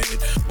new with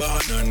it.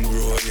 Born and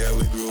grow, yeah,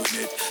 we growing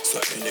it.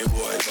 So any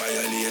boy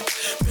violate,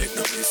 make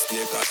no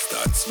mistake, I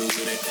start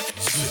slewing it.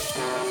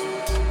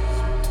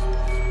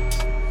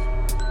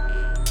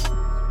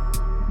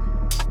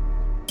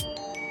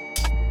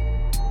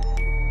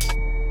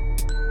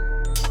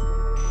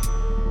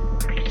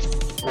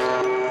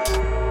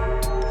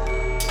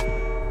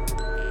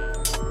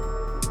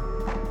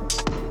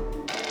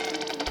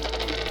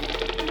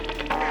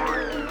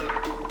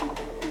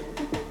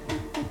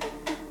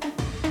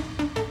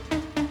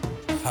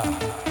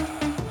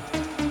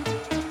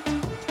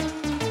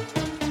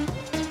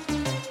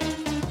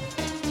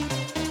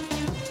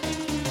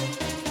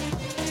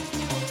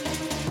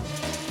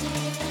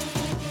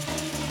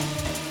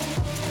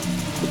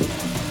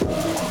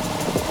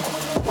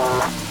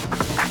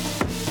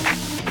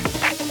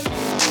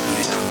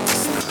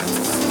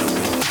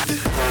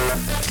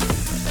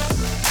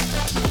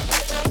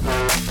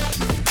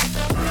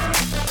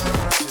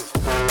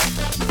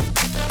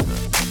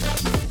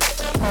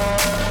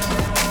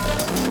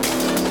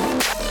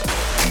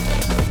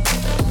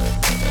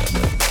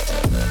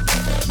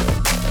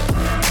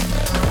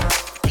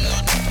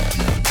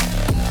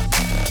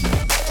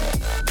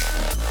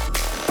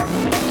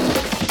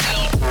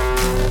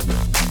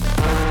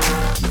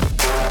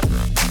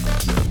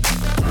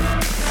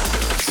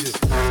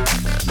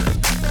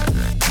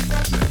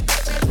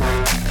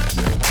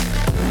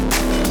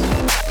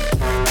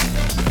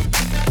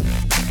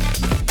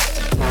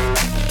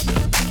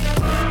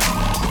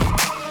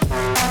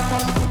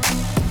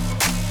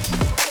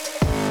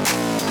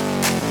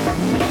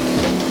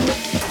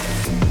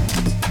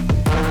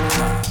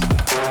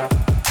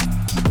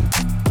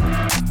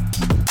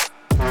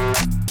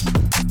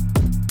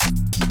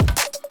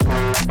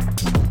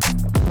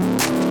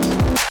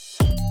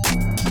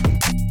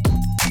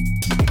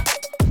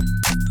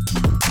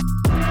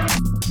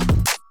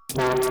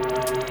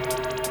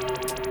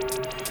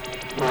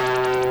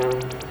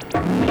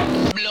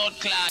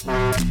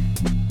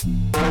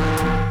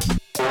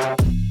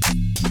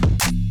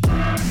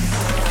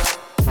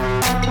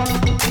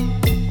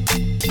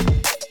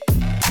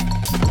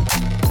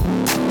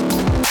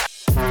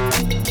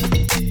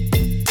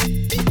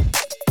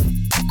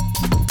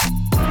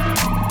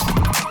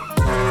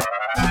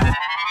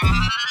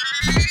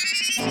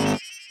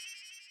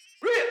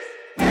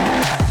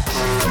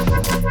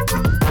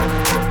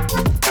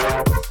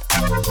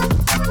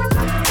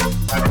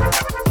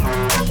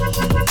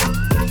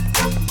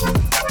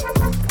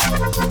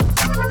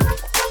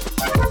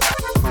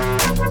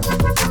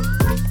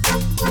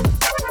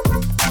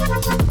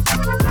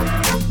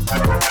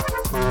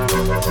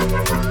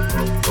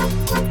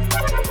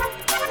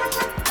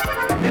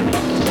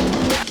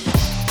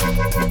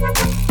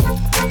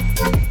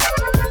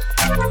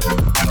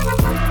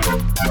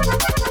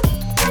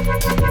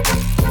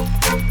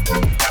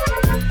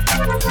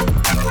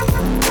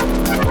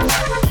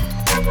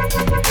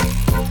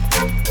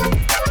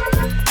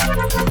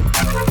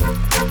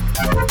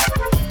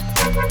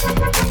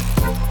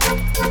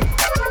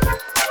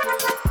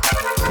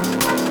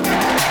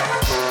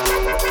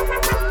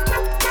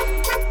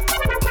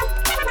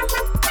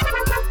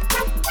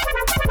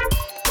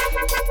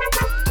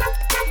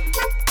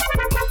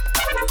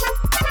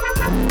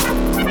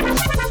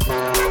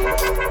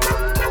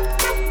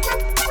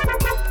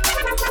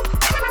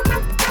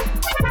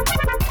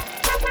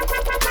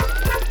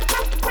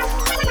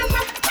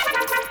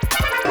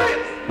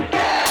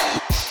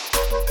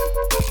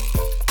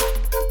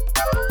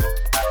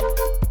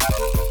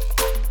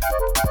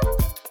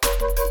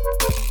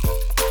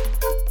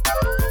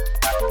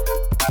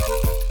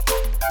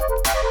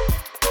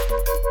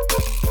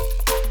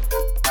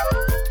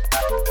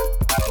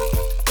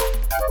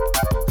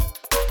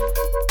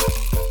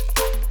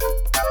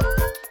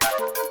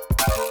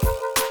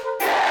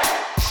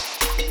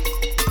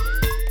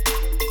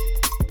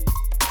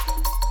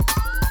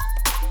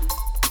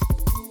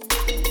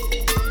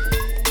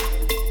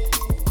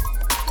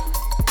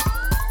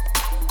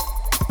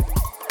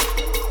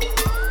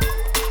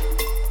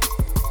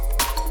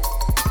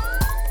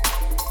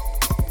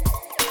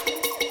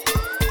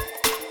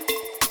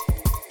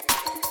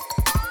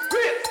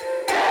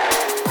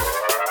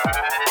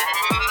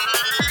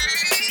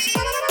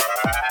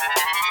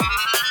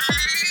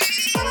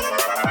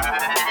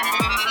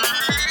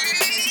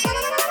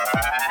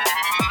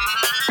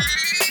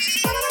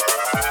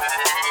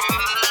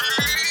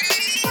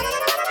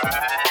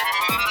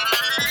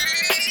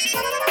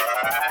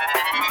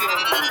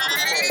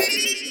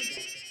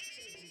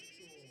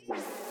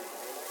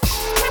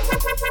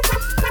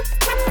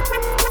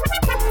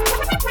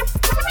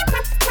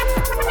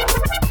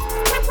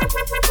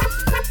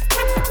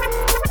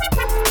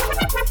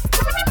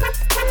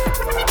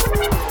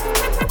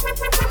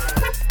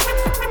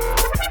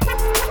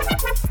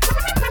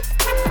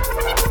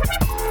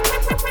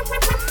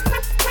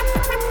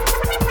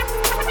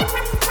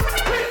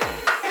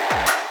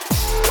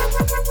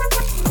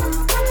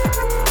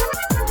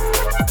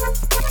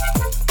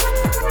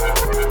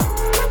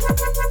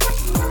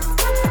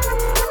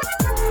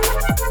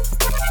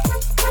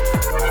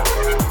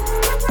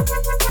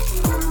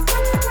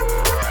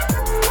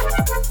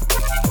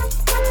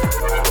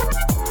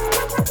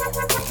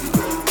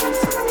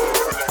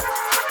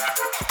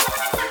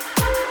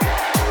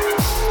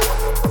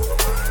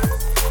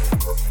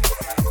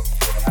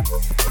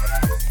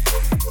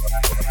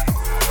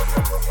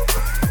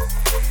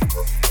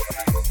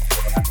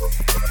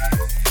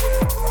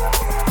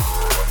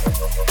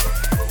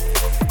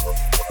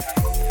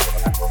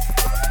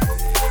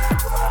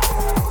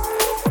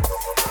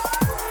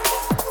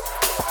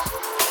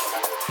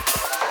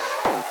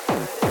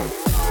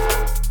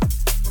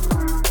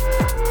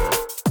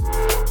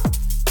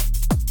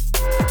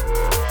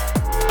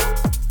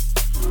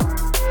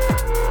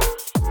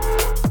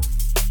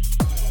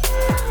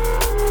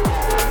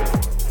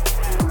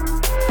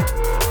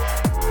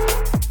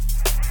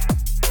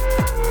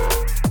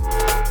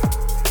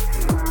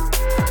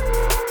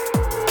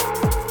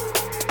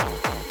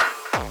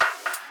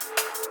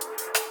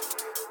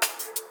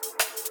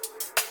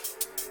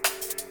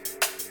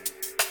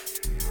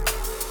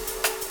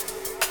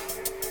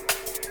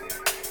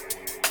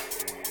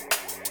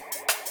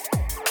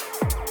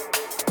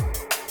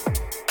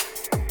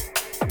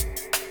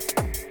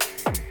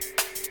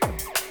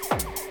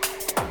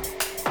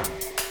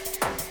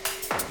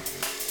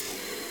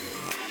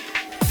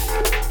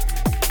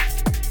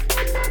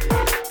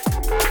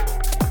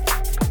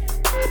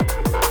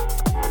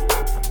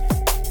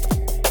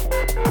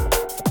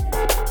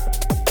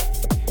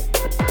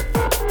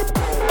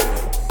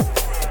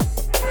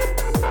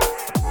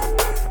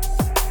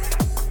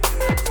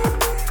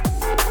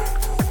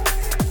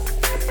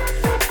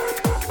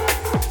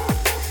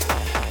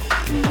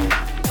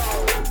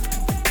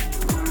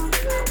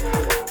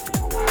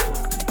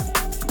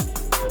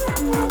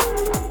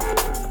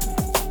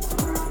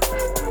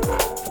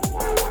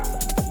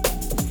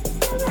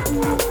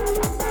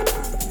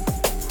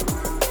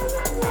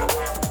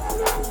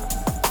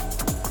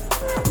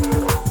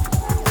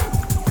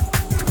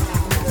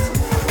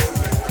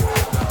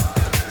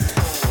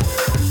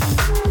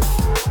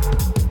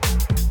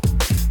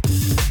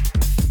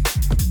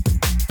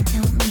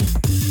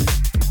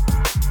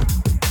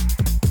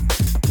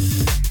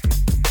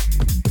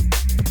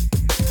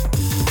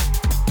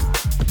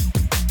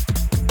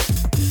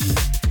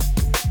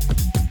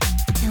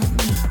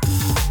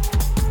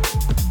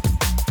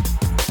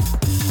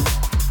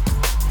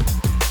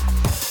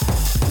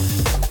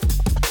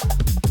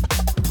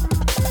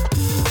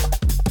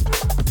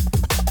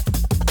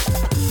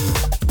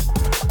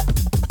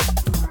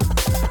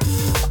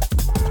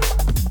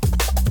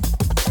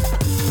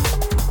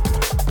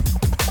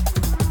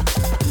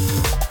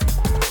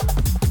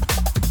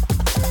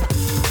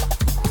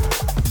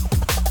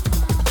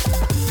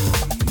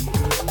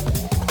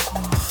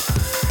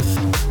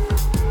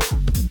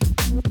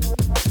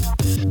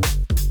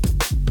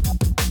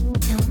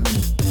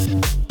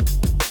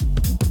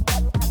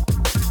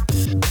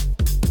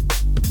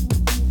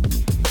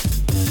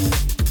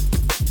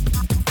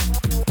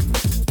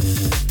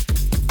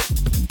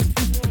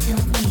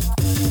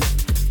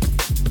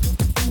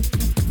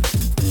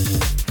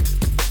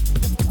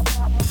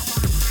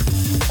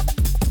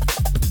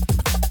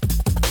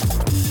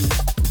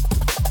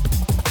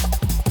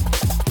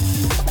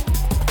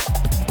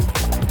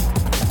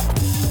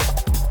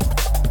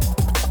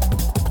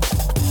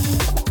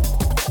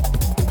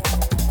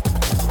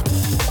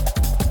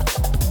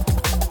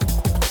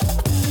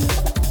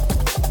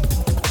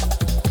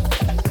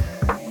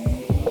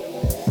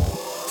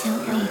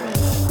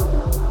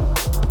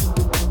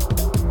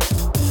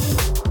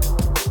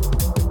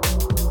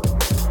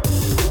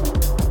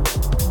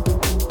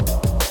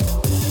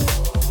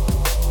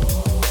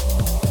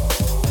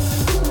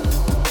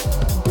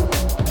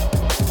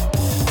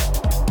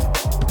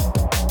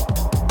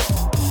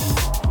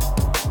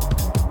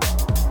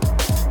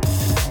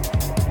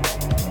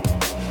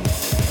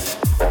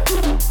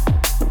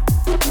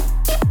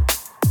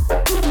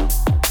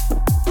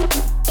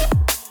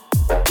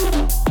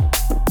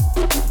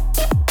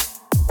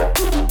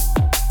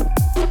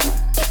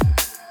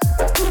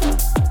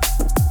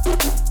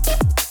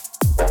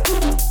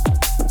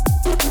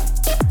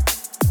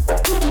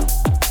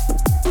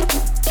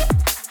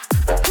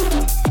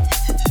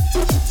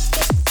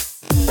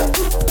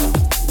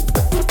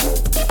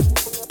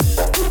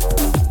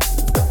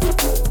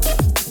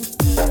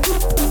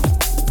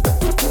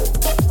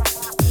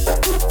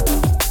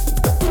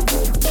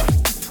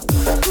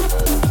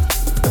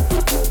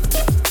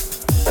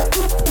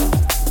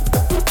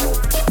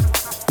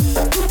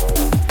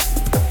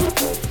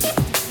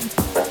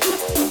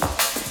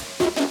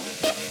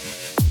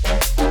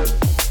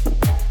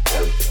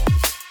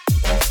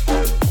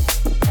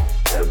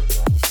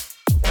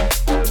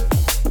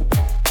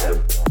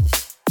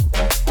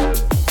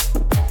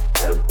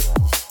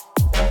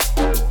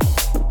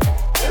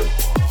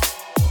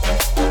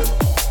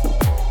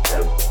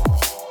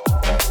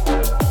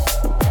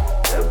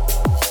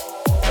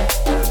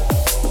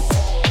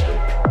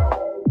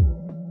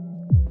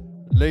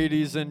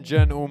 Ladies and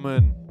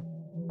gentlemen,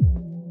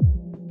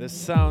 the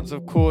sounds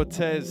of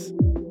Cortez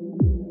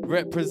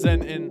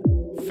representing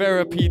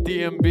Therapy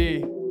DMB.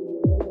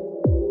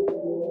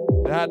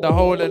 They had the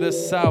whole of the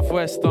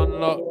Southwest on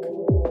lock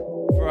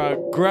for a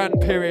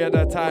grand period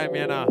of time,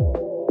 you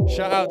know.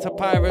 Shout out to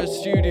Pirate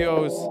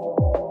Studios.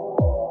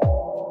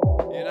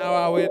 You know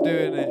how we're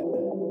doing it.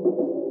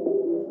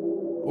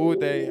 All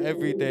day,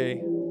 every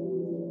day.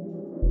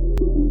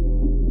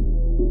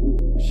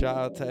 Shout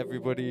out to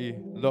everybody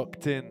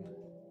locked in.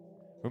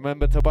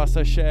 Remember to bust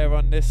a share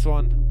on this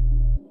one.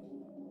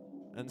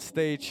 And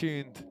stay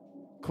tuned,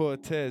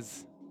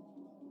 Cortez.